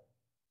say?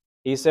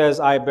 He says,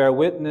 I bear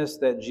witness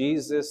that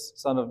Jesus,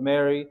 son of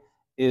Mary,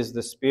 is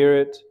the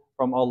Spirit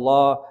from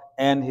Allah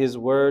and His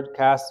word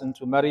cast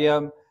into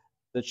Maryam,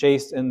 the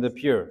chaste and the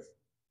pure.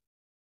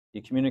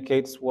 He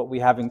communicates what we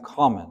have in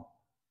common.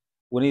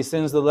 When he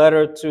sends the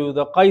letter to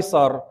the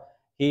Qaisar,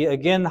 he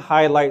again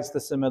highlights the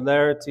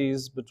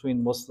similarities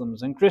between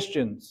Muslims and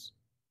Christians.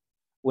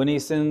 When he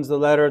sends the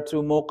letter to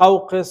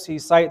Muqawqis, he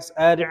cites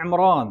Ali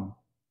Imran.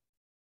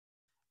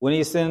 When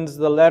he sends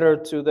the letter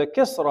to the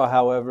Kisra,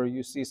 however,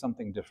 you see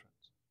something different.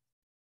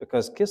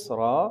 Because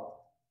Kisra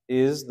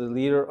is the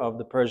leader of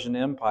the Persian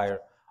Empire.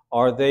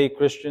 Are they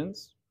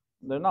Christians?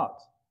 They're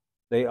not.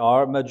 They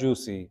are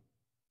Majusi.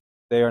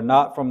 They are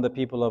not from the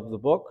people of the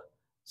book.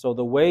 So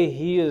the way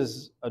he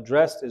is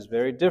addressed is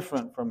very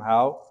different from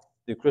how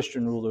the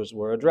Christian rulers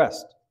were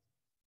addressed.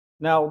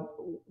 Now,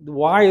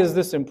 why is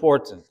this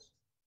important?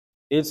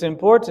 It's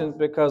important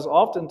because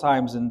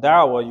oftentimes in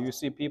da'wah, you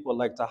see people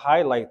like to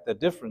highlight the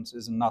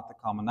differences and not the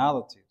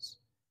commonalities.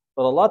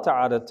 But Allah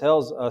Ta'ala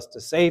tells us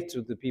to say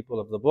to the people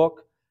of the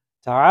book,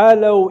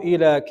 تَعَالَوْا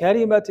إِلَى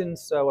كَلِمَةٍ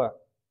سَوَاءٍ.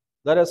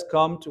 Let us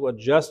come to a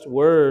just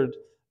word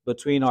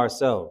between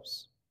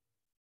ourselves.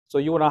 So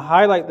you want to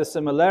highlight the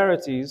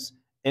similarities,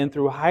 and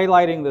through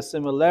highlighting the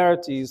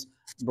similarities,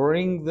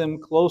 bring them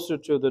closer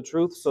to the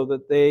truth so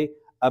that they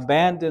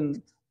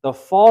abandon the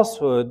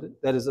falsehood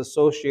that is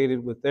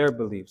associated with their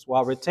beliefs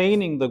while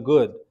retaining the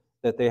good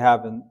that they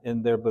have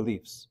in their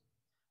beliefs.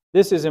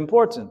 This is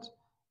important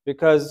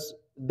because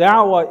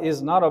da'wah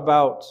is not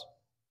about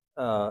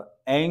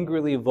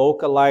angrily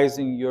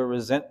vocalizing your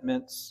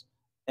resentments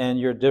and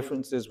your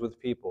differences with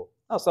people.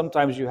 Now,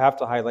 sometimes you have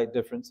to highlight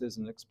differences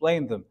and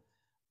explain them.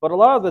 But a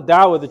lot of the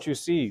da'wah that you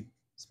see,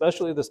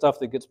 especially the stuff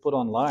that gets put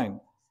online,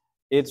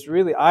 it's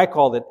really, I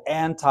call it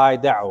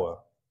anti-da'wah.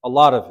 A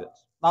lot of it.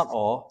 Not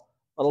all,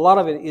 but a lot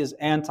of it is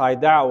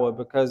anti-da'wah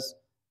because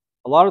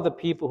a lot of the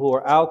people who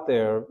are out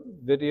there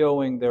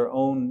videoing their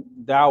own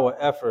da'wah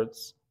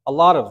efforts, a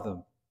lot of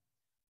them,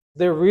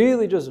 they're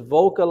really just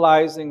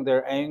vocalizing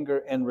their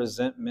anger and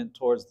resentment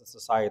towards the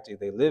society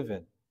they live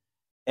in.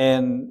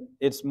 And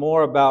it's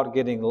more about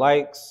getting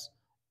likes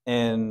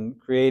and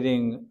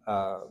creating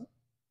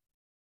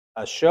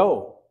a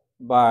show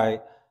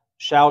by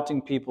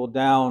shouting people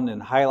down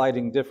and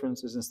highlighting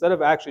differences instead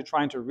of actually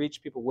trying to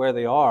reach people where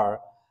they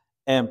are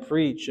and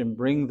preach and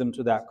bring them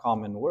to that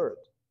common word.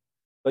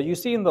 But you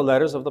see in the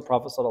letters of the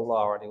Prophet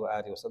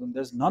ﷺ,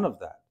 there's none of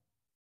that.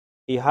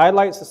 He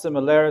highlights the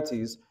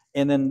similarities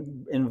and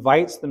then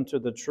invites them to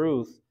the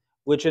truth,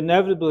 which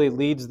inevitably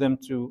leads them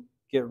to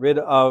get rid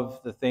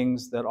of the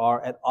things that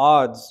are at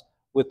odds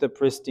with the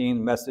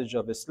pristine message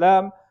of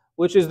Islam,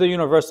 which is the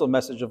universal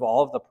message of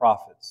all of the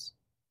prophets.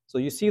 So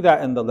you see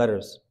that in the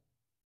letters.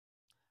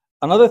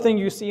 Another thing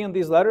you see in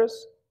these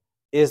letters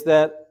is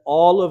that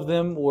all of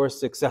them were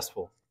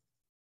successful.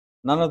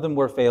 None of them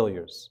were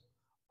failures.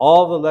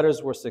 All the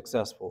letters were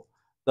successful.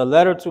 The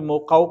letter to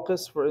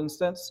Muqawqis, for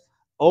instance,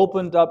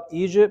 opened up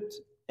Egypt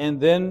and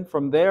then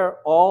from there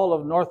all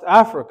of North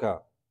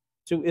Africa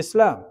to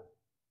Islam.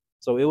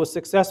 So it was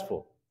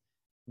successful.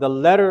 The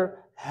letter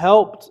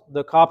helped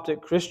the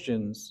Coptic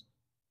Christians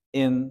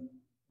in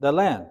the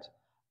land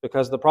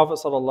because the Prophet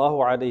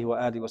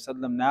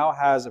ﷺ now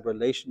has a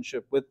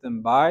relationship with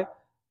them by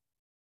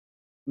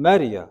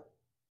Maria.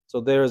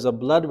 So there is a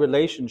blood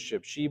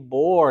relationship. She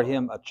bore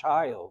him a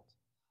child.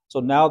 So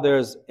now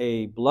there's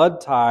a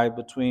blood tie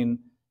between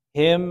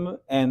him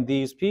and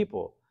these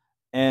people.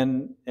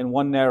 And in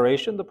one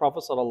narration, the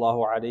Prophet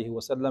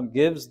ﷺ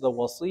gives the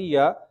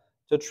wasiyah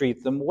to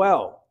treat them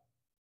well.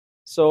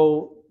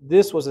 So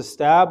this was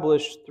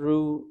established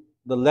through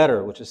the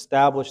letter which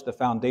established the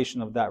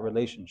foundation of that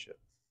relationship.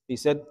 He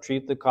said,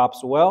 treat the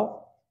Copts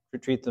well,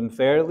 treat them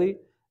fairly,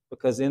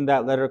 because in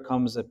that letter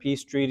comes a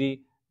peace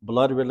treaty,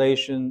 blood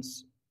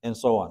relations, and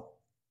so on.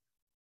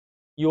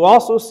 You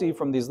also see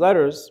from these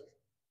letters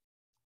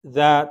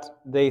that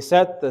they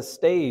set the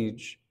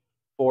stage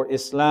for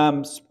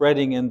Islam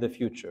spreading in the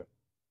future.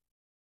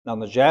 Now,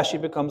 Najashi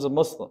becomes a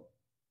Muslim,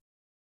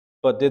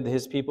 but did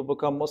his people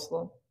become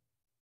Muslim?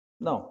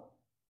 No.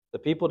 The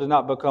people did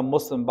not become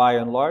Muslim by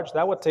and large.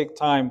 That would take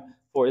time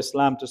for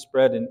Islam to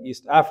spread in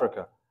East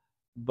Africa.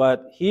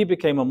 But he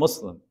became a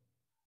Muslim.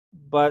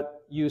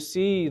 But you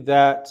see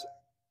that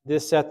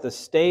this set the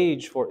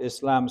stage for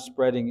Islam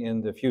spreading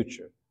in the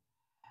future.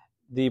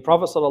 The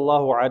Prophet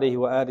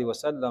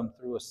ﷺ,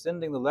 through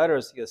sending the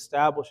letters, he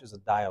establishes a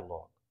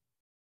dialogue,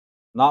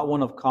 not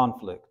one of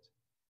conflict.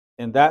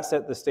 And that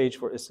set the stage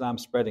for Islam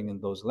spreading in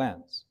those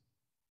lands.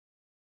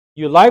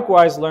 You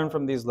likewise learn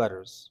from these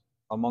letters,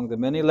 among the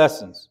many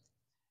lessons,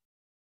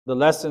 the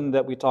lesson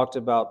that we talked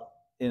about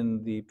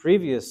in the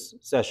previous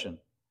session,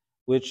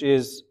 which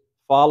is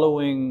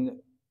following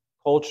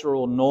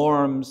cultural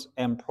norms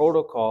and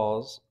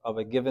protocols of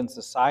a given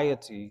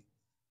society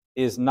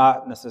is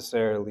not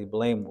necessarily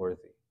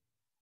blameworthy.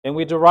 And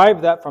we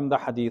derive that from the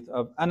hadith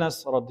of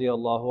Anas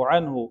radiallahu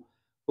anhu,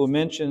 who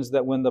mentions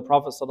that when the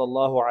Prophet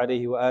sallallahu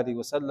alaihi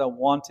wasallam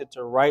wanted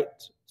to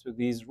write to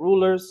these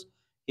rulers,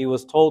 he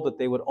was told that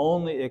they would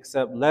only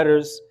accept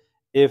letters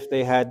if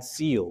they had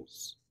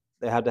seals.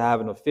 They had to have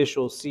an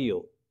official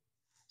seal.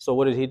 So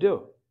what did he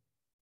do?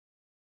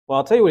 Well,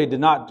 I'll tell you what he did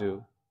not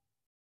do.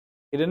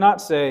 He did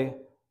not say,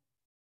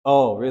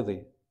 oh,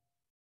 really?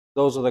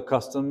 Those are the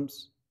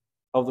customs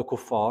of the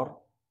kuffar.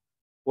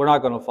 We're not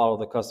going to follow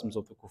the customs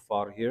of the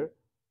kuffar here.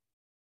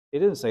 He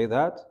didn't say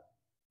that.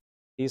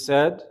 He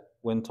said,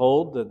 when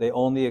told that they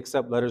only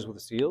accept letters with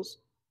seals,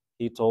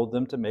 he told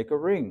them to make a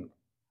ring.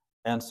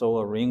 And so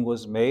a ring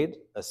was made,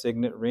 a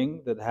signet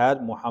ring that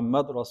had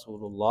Muhammad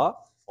Rasulullah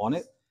on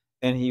it,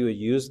 and he would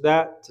use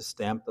that to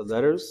stamp the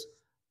letters,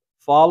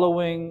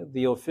 following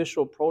the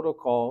official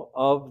protocol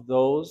of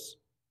those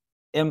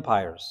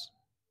empires.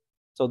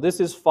 So this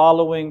is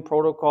following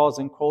protocols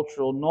and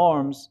cultural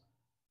norms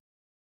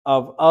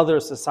of other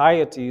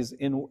societies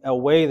in a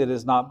way that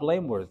is not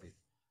blameworthy.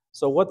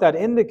 So what that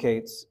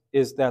indicates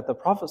is that the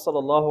Prophet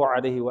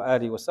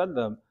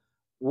ﷺ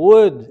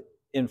would,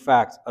 in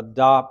fact,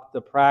 adopt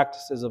the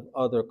practices of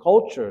other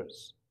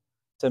cultures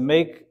to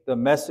make the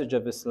message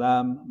of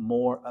Islam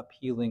more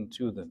appealing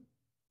to them.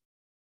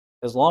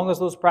 As long as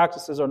those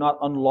practices are not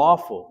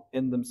unlawful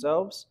in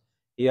themselves,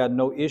 he had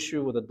no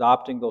issue with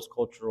adopting those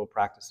cultural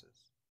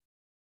practices.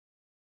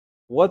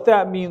 What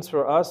that means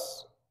for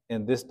us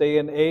in this day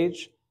and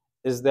age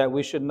is that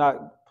we should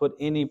not put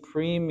any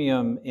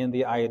premium in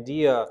the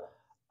idea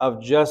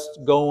of just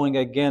going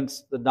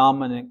against the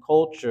dominant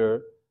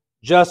culture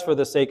just for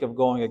the sake of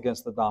going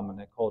against the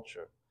dominant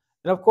culture.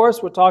 And of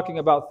course, we're talking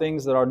about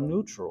things that are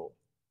neutral.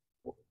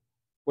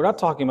 We're not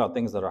talking about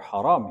things that are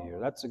haram here.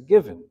 That's a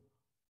given.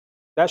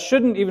 That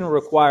shouldn't even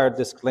require a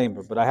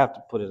disclaimer, but I have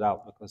to put it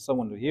out because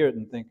someone will hear it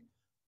and think,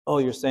 oh,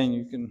 you're saying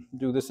you can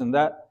do this and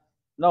that?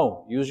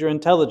 No, use your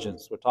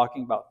intelligence. We're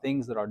talking about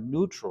things that are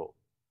neutral.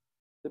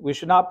 We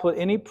should not put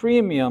any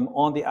premium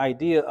on the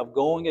idea of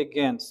going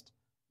against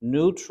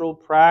neutral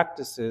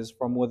practices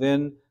from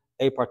within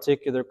a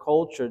particular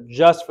culture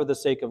just for the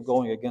sake of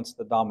going against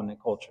the dominant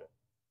culture.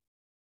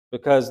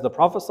 Because the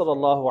Prophet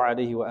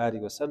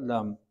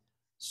ﷺ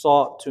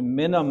sought to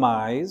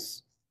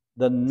minimize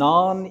the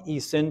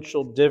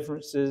non-essential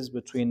differences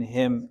between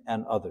him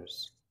and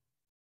others.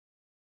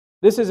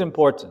 This is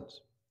important.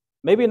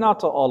 Maybe not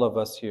to all of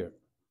us here,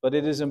 but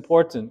it is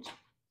important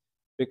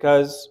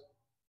because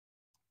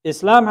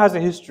Islam has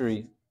a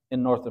history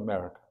in North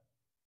America.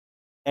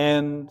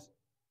 And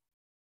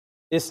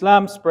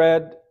Islam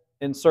spread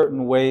in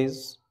certain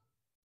ways,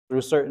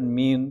 through certain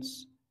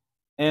means.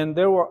 And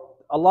there were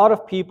a lot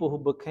of people who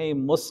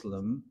became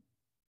Muslim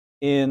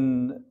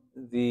in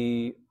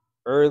the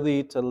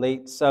early to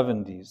late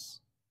 70s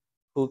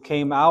who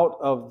came out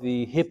of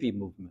the hippie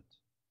movement.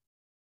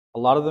 A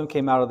lot of them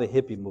came out of the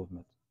hippie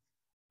movement.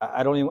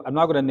 I'm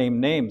not going to name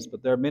names,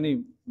 but there are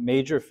many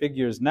major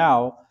figures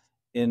now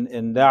in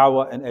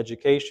da'wah and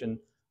education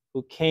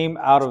who came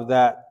out of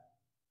that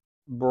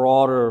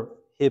broader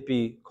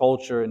hippie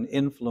culture and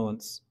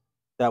influence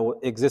that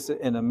existed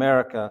in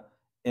America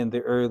in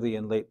the early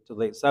and late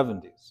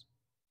 70s.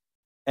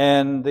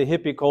 And the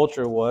hippie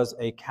culture was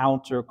a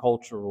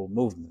countercultural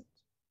movement.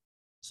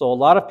 So a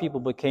lot of people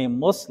became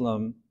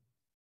Muslim,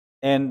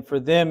 and for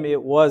them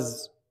it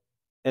was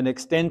an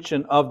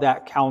extension of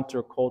that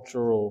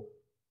countercultural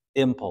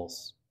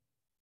impulse.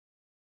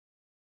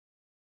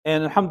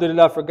 And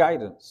alhamdulillah for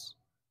guidance.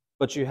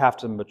 But you have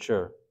to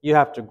mature. You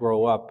have to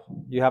grow up.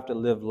 You have to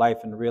live life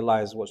and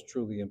realize what's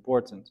truly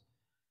important.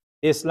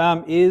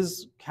 Islam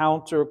is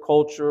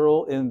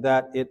countercultural in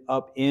that it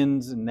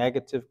upends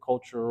negative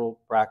cultural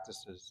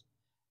practices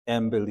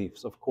and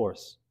beliefs, of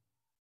course.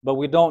 But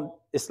we don't,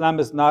 Islam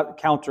is not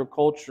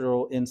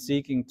countercultural in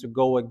seeking to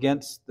go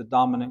against the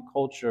dominant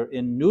culture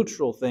in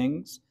neutral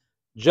things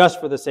just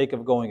for the sake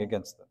of going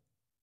against them,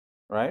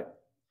 right?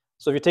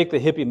 So if you take the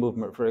hippie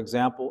movement, for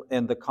example,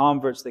 and the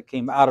converts that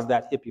came out of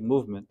that hippie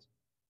movement,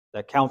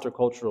 that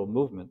countercultural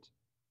movement,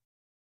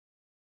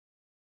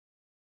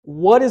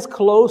 what is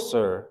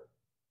closer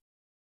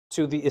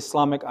to the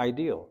Islamic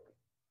ideal?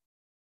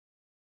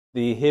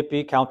 The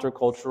hippie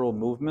countercultural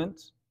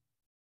movement,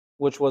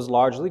 which was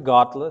largely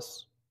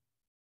godless,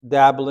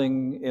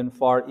 dabbling in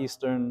Far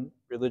Eastern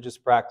religious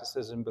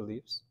practices and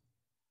beliefs,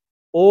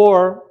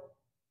 or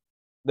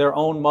their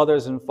own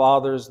mothers and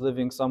fathers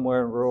living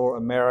somewhere in rural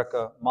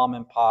America, mom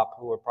and pop,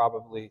 who were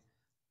probably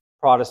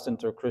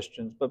Protestant or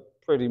Christians, but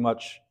pretty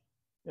much,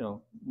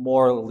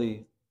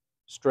 morally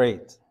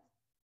straight.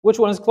 Which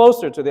one is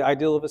closer to the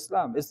ideal of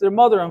Islam? It's their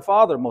mother and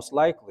father, most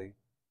likely.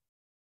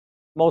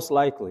 Most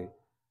likely.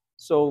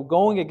 So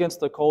going against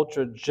the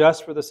culture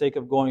just for the sake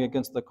of going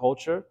against the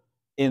culture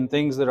in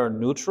things that are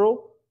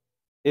neutral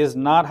is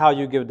not how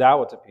you give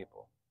da'wah to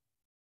people,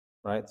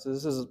 right? So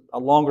this is a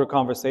longer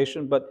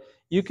conversation, but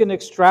you can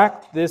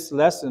extract this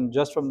lesson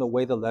just from the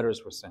way the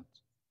letters were sent,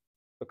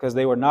 because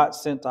they were not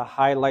sent to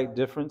highlight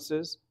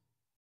differences.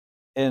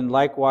 And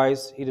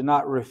likewise, he did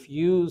not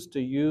refuse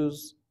to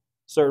use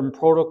certain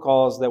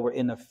protocols that were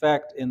in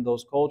effect in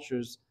those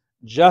cultures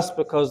just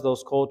because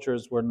those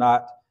cultures were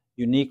not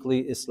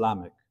uniquely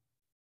Islamic,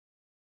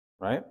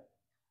 right?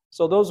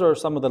 So those are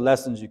some of the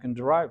lessons you can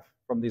derive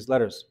from these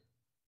letters.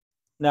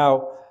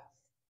 Now,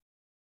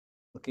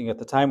 looking at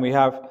the time we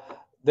have,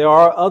 there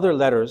are other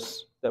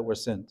letters that were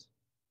sent,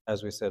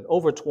 as we said,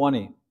 over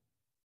 20.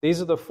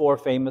 These are the 4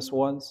 famous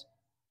ones,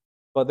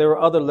 but there were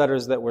other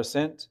letters that were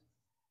sent.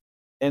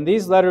 And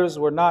these letters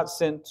were not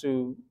sent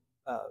to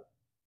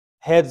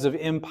heads of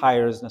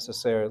empires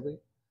necessarily.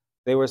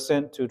 They were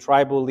sent to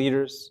tribal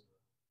leaders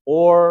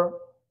or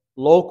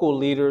local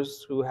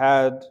leaders who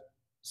had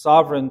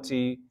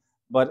sovereignty,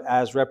 but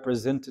as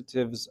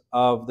representatives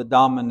of the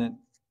dominant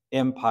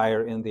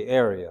empire in the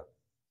area.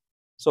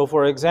 So,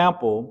 for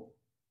example,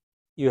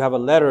 you have a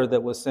letter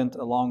that was sent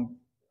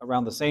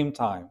around the same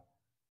time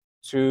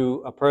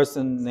to a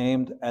person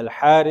named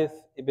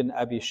Al-Harith ibn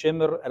Abi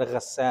Shimr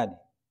al-Ghassani.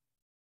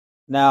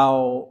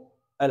 Now,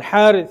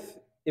 Al-Harith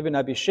ibn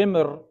Abi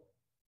Shimr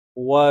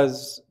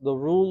was the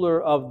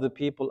ruler of the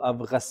people of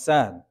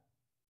Ghassan.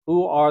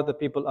 Who are the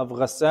people of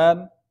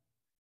Ghassan?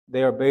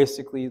 They are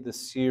basically the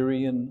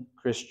Syrian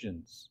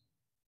Christians.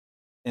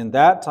 In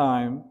that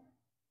time,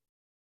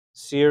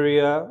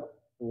 Syria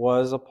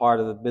was a part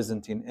of the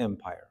Byzantine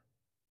Empire.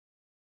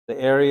 The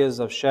areas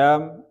of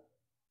Sham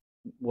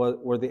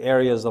were the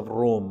areas of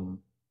Rome,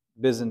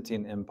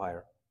 Byzantine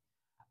Empire.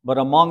 But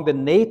among the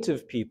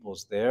native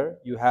peoples there,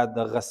 you had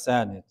the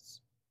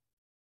Ghassanids.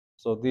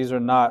 So these are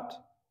not,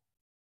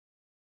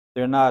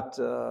 they're not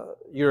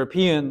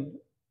European,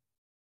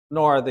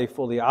 nor are they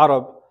fully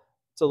Arab.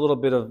 It's a little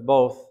bit of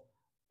both,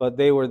 but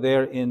they were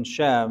there in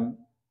Sham,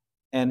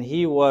 and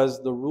he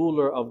was the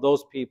ruler of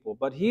those people.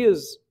 But he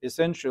is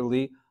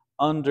essentially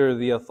under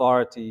the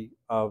authority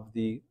of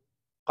the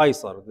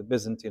Qaisar, the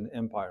Byzantine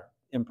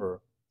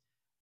emperor.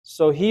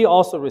 So he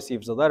also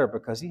receives a letter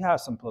because he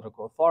has some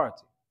political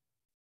authority.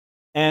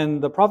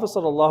 And the Prophet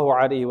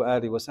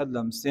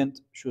ﷺ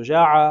sent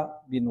Shuja'a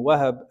bin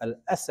Wahab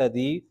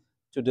al-Asadi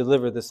to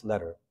deliver this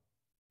letter.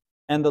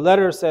 And the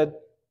letter said,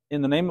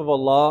 in the name of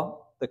Allah,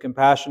 the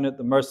compassionate,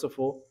 the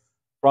merciful,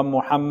 from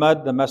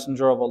Muhammad, the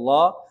messenger of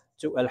Allah,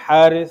 to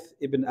Al-Harith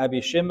ibn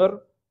Abi Shimr,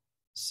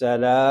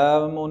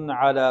 Salamun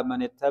ala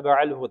man ittaba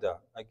al-huda.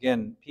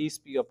 Again, peace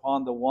be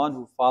upon the one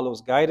who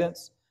follows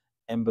guidance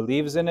and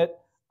believes in it.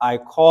 I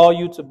call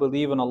you to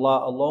believe in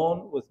Allah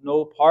alone with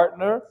no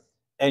partner,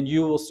 and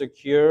you will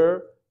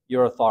secure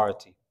your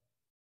authority.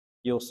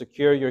 You'll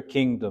secure your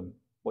kingdom,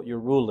 what you're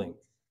ruling.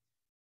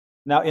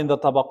 Now, in the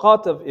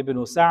Tabaqat of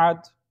Ibn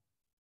Sa'd,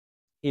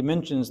 he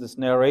mentions this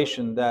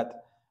narration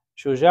that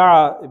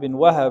Shuja'a ibn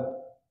Wahab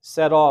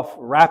set off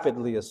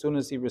rapidly as soon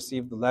as he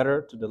received the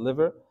letter to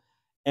deliver.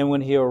 And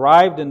when he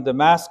arrived in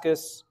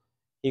Damascus,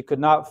 he could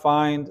not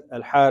find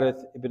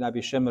Al-Harith ibn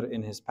Abi Shimr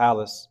in his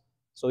palace.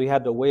 So he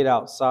had to wait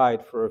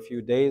outside for a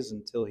few days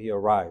until he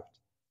arrived.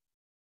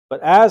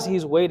 But as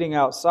he's waiting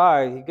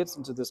outside, he gets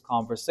into this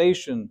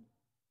conversation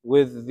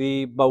with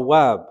the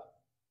Bawab,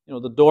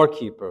 the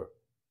doorkeeper,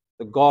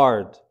 the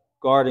guard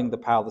guarding the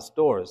palace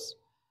doors.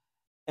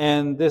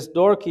 And this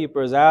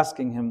doorkeeper is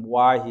asking him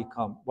why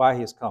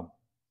he's come.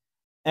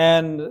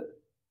 And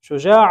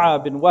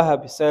Shuja'a bin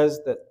Wahab says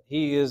that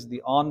he is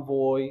the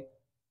envoy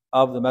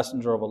of the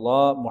Messenger of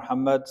Allah,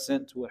 Muhammad,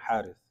 sent to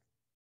Al-Harith.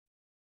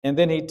 And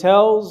then he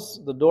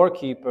tells the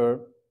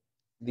doorkeeper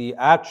the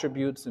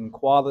attributes and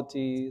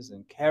qualities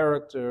and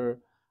character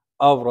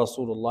of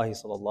Rasulullah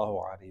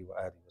sallallahu alaihi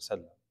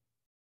wasallam.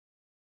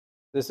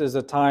 This is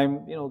a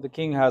time, the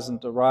king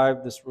hasn't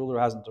arrived, this ruler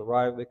hasn't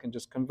arrived, they can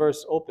just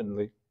converse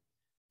openly.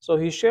 So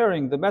he's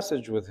sharing the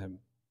message with him.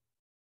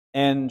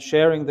 and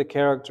sharing the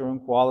character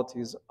and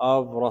qualities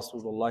of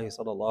Rasulullah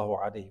sallallahu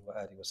alaihi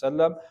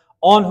wasallam,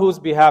 on whose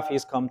behalf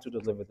he's come to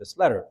deliver this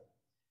letter.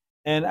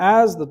 And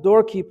as the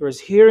doorkeeper is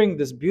hearing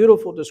this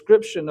beautiful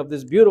description of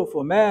this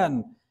beautiful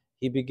man,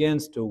 he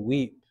begins to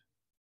weep.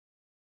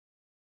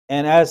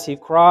 And as he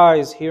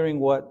cries, hearing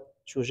what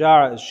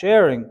Shuja'a is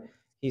sharing,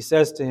 he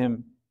says to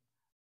him,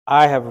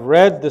 I have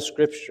read the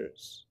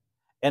scriptures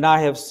and I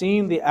have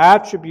seen the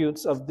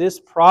attributes of this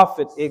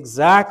prophet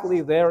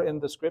exactly there in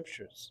the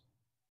scriptures.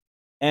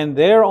 And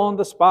there on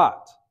the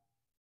spot,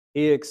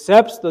 he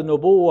accepts the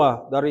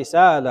nubuwwah, the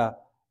risala,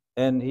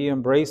 and he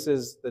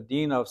embraces the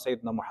deen of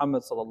Sayyidina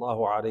Muhammad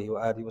sallallahu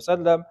alaihi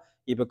wasallam.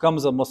 He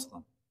becomes a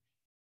Muslim.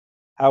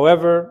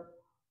 However,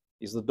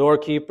 he's the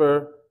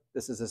doorkeeper.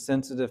 This is a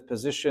sensitive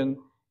position.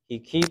 He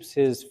keeps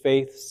his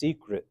faith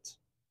secret.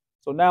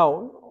 So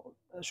now,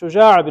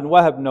 Shuja' bin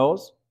Wahab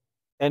knows,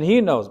 and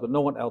he knows, but no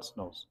one else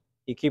knows.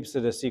 He keeps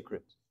it a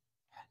secret.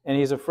 And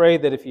he's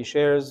afraid that if he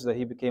shares that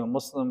he became a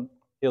Muslim,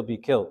 he'll be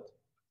killed.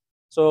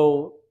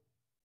 So,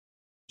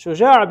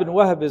 Shuja' bin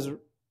Wahab is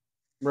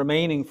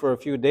remaining for a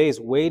few days,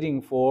 waiting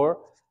for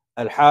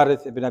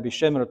Al-Harith ibn Abi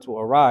Shimr to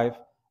arrive.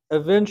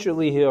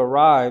 Eventually he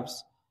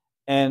arrives,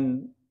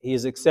 and he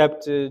is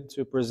accepted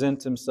to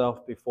present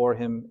himself before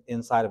him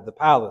inside of the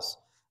palace.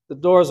 The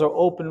doors are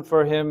open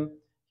for him.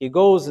 He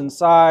goes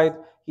inside.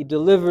 He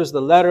delivers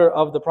the letter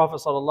of the Prophet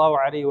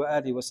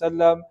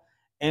ﷺ,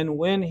 and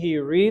when he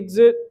reads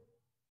it,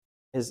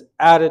 his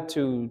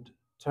attitude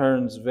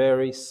turns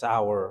very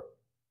sour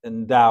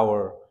and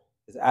dour.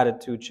 His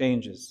attitude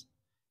changes.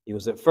 He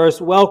was at first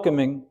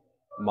welcoming,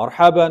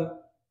 marhaban,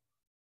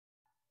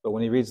 but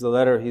when he reads the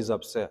letter, he's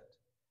upset.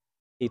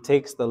 He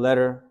takes the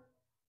letter,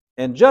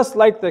 and just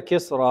like the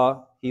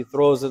Kisra, he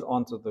throws it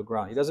onto the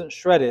ground. He doesn't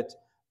shred it,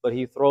 but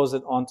he throws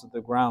it onto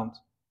the ground.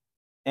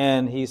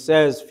 And he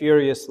says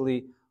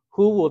furiously,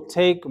 who will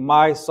take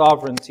my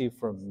sovereignty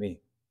from me?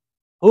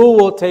 Who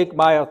will take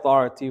my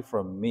authority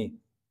from me?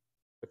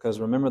 Because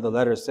remember, the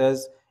letter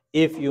says,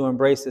 if you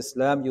embrace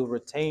Islam, you'll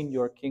retain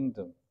your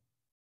kingdom.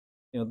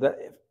 You know, that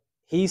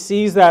he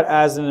sees that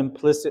as an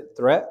implicit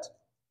threat,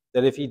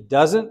 that if he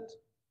doesn't,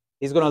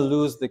 he's going to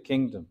lose the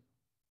kingdom.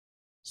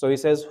 So he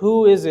says,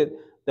 who is it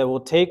that will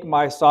take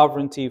my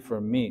sovereignty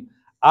from me?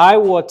 I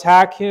will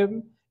attack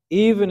him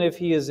even if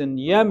he is in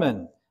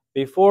Yemen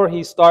before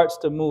he starts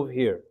to move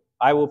here.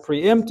 I will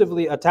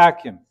preemptively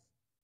attack him.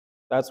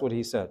 That's what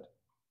he said.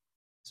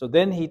 So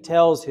then he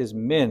tells his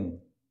men,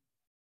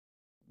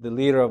 the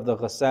leader of the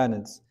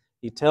Ghassanids,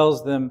 he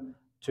tells them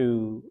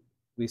to,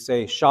 we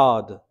say,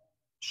 shad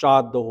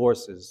the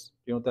horses.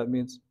 You know what that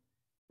means?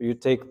 You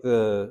take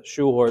the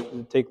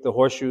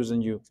horseshoes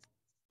and you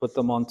put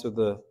them onto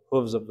the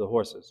hooves of the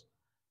horses.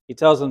 He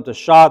tells them to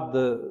shad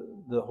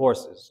the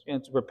horses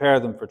and to prepare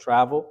them for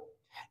travel.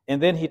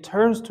 And then he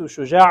turns to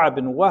Shuja'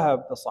 bin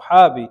Wahab, the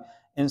Sahabi,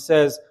 and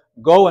says,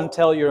 go and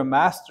tell your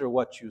master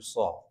what you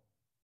saw.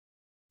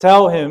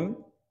 Tell him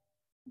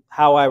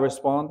how I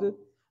responded.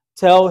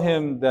 Tell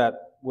him that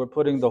we're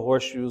putting the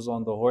horseshoes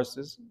on the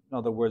horses. In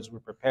other words, we're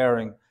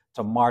preparing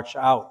to march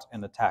out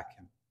and attack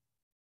him.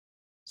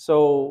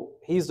 So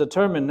he's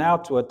determined now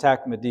to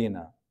attack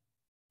Medina.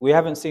 We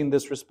haven't seen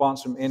this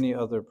response from any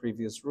other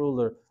previous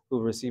ruler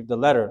who received the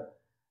letter.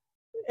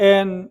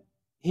 And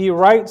he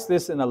writes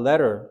this in a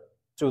letter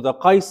to the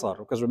Qaisar,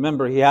 because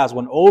remember, he has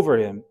one over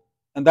him,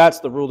 and that's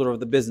the ruler of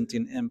the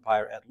Byzantine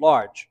Empire at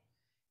large.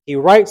 He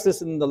writes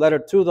this in the letter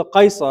to the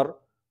Qaisar,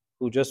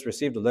 who just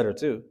received the letter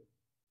too,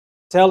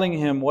 telling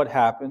him what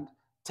happened,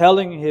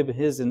 telling him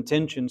his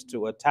intentions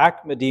to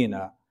attack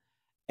Medina.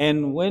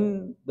 And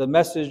when the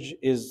message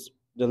is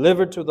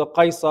delivered to the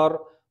Qaisar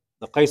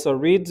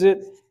reads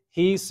it,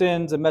 he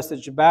sends a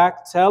message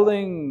back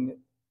telling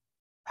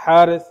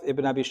Harith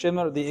ibn Abi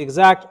Shimr the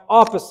exact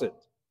opposite.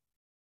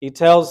 He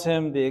tells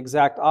him the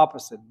exact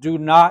opposite. Do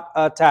not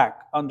attack.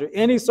 Under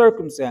any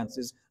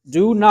circumstances,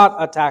 do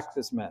not attack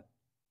this man.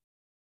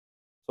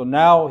 So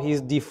now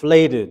he's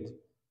deflated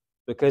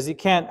because he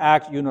can't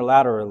act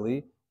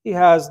unilaterally. He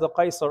has the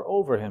Qaisar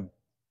over him.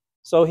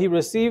 So he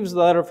receives the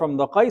letter from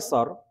the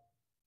Qaisar,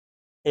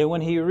 and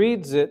when he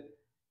reads it,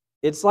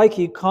 it's like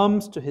he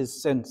comes to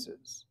his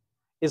senses.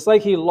 It's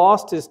like he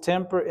lost his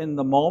temper in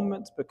the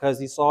moment because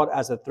he saw it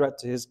as a threat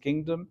to his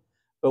kingdom.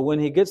 But when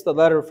he gets the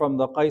letter from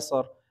the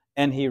Qaisar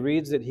and he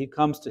reads it, he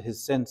comes to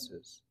his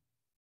senses.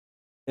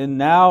 And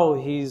now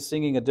he's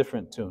singing a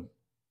different tune.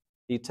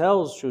 He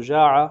tells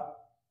Shuja'a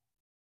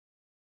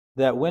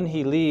that when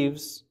he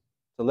leaves,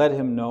 to let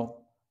him know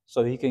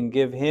so he can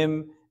give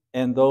him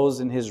and those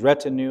in his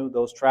retinue,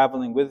 those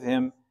traveling with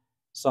him,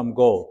 some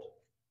gold.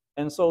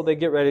 And so they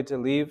get ready to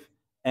leave,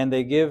 and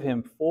they give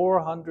him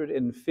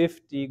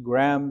 450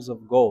 grams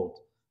of gold,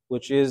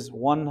 which is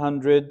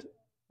 100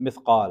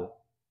 mithqal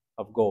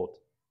of gold.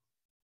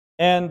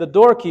 And the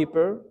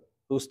doorkeeper,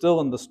 who's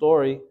still in the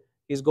story,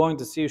 he's going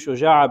to see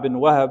Shuja' bin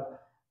Wahab,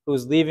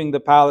 who's leaving the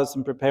palace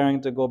and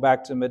preparing to go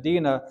back to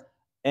Medina,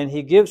 and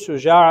he gives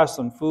Shuja'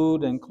 some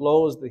food and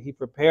clothes that he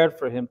prepared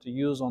for him to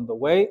use on the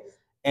way,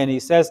 and he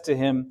says to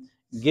him,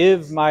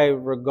 give my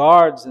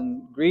regards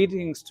and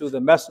greetings to the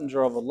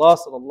Messenger of Allah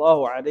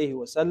sallallahu alaihi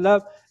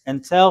wasallam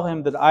and tell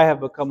him that I have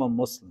become a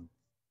Muslim.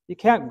 He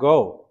can't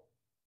go.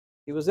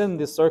 He was in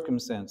this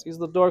circumstance. He's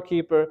the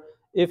doorkeeper.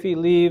 If he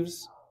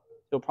leaves,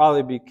 he'll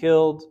probably be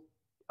killed.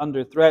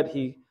 Under threat,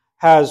 he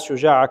has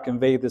Shuja'a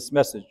convey this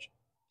message.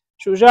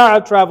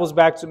 Shuja'a travels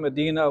back to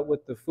Medina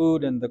with the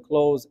food and the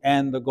clothes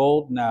and the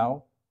gold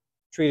now,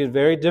 treated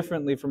very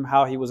differently from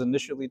how he was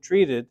initially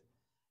treated.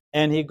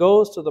 And he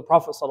goes to the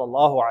Prophet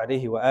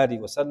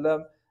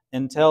ﷺ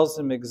and tells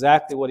him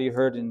exactly what he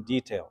heard in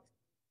detail.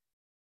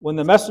 When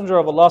the Messenger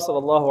of Allah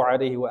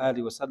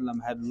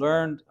ﷺ had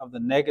learned of the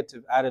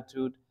negative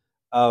attitude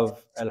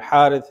of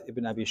Al-Harith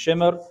ibn Abi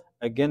Shimr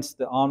against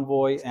the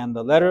envoy and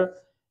the letter,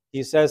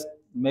 he says,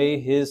 may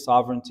his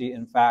sovereignty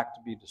in fact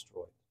be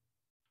destroyed.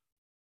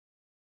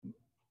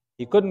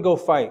 He couldn't go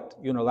fight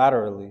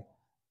unilaterally,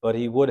 but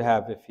he would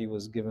have if he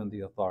was given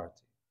the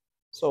authority.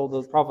 So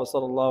the Prophet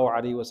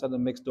ﷺ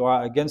makes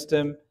dua against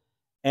him,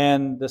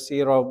 and the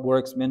Seerah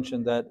works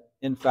mention that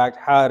in fact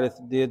Harith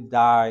did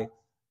die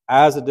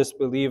as a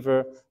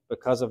disbeliever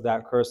because of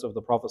that curse of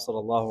the Prophet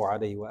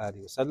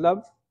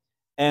ﷺ.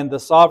 And the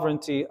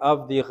sovereignty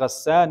of the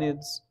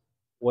Ghassanids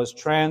was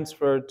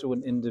transferred to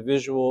an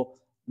individual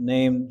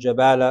named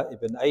Jabala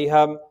ibn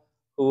Ayham,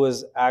 who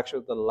was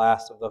actually the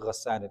last of the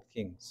Ghassanid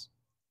kings.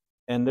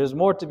 And there's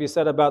more to be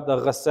said about the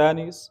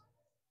Ghassanis,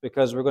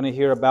 because we're going to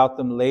hear about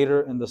them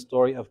later in the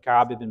story of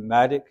Ka'b ibn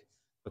Malik,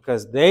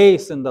 because they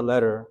send a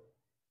letter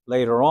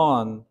later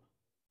on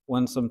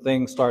when some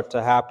things start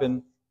to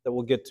happen that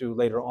we'll get to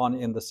later on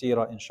in the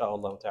Seerah,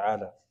 inshaAllah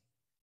ta'ala.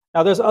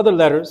 Now there's other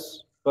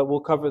letters, but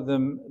we'll cover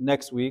them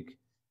next week.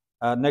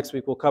 Next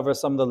week we'll cover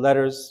some of the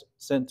letters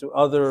sent to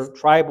other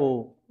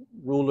tribal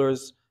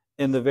rulers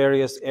in the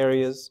various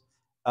areas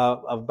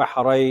of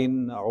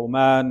Bahrain,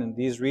 Oman, and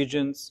these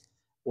regions.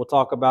 We'll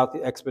talk about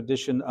the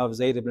expedition of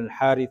Zayd ibn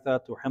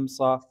Haritha to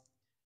Himsa,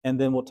 and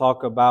then we'll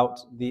talk about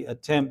the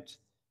attempt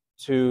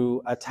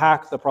to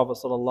attack the Prophet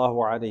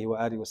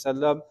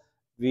ﷺ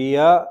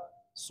via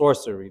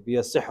sorcery,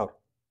 via sihr.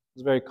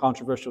 It's a very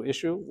controversial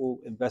issue. We'll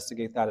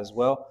investigate that as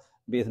well.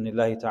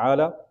 Bi-idhnillahi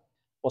ta'ala.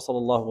 Wa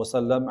sallallahu wa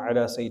sallam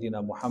ala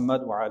Sayyidina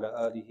Muhammad wa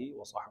ala alihi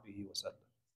wa sahbihi wa sallam.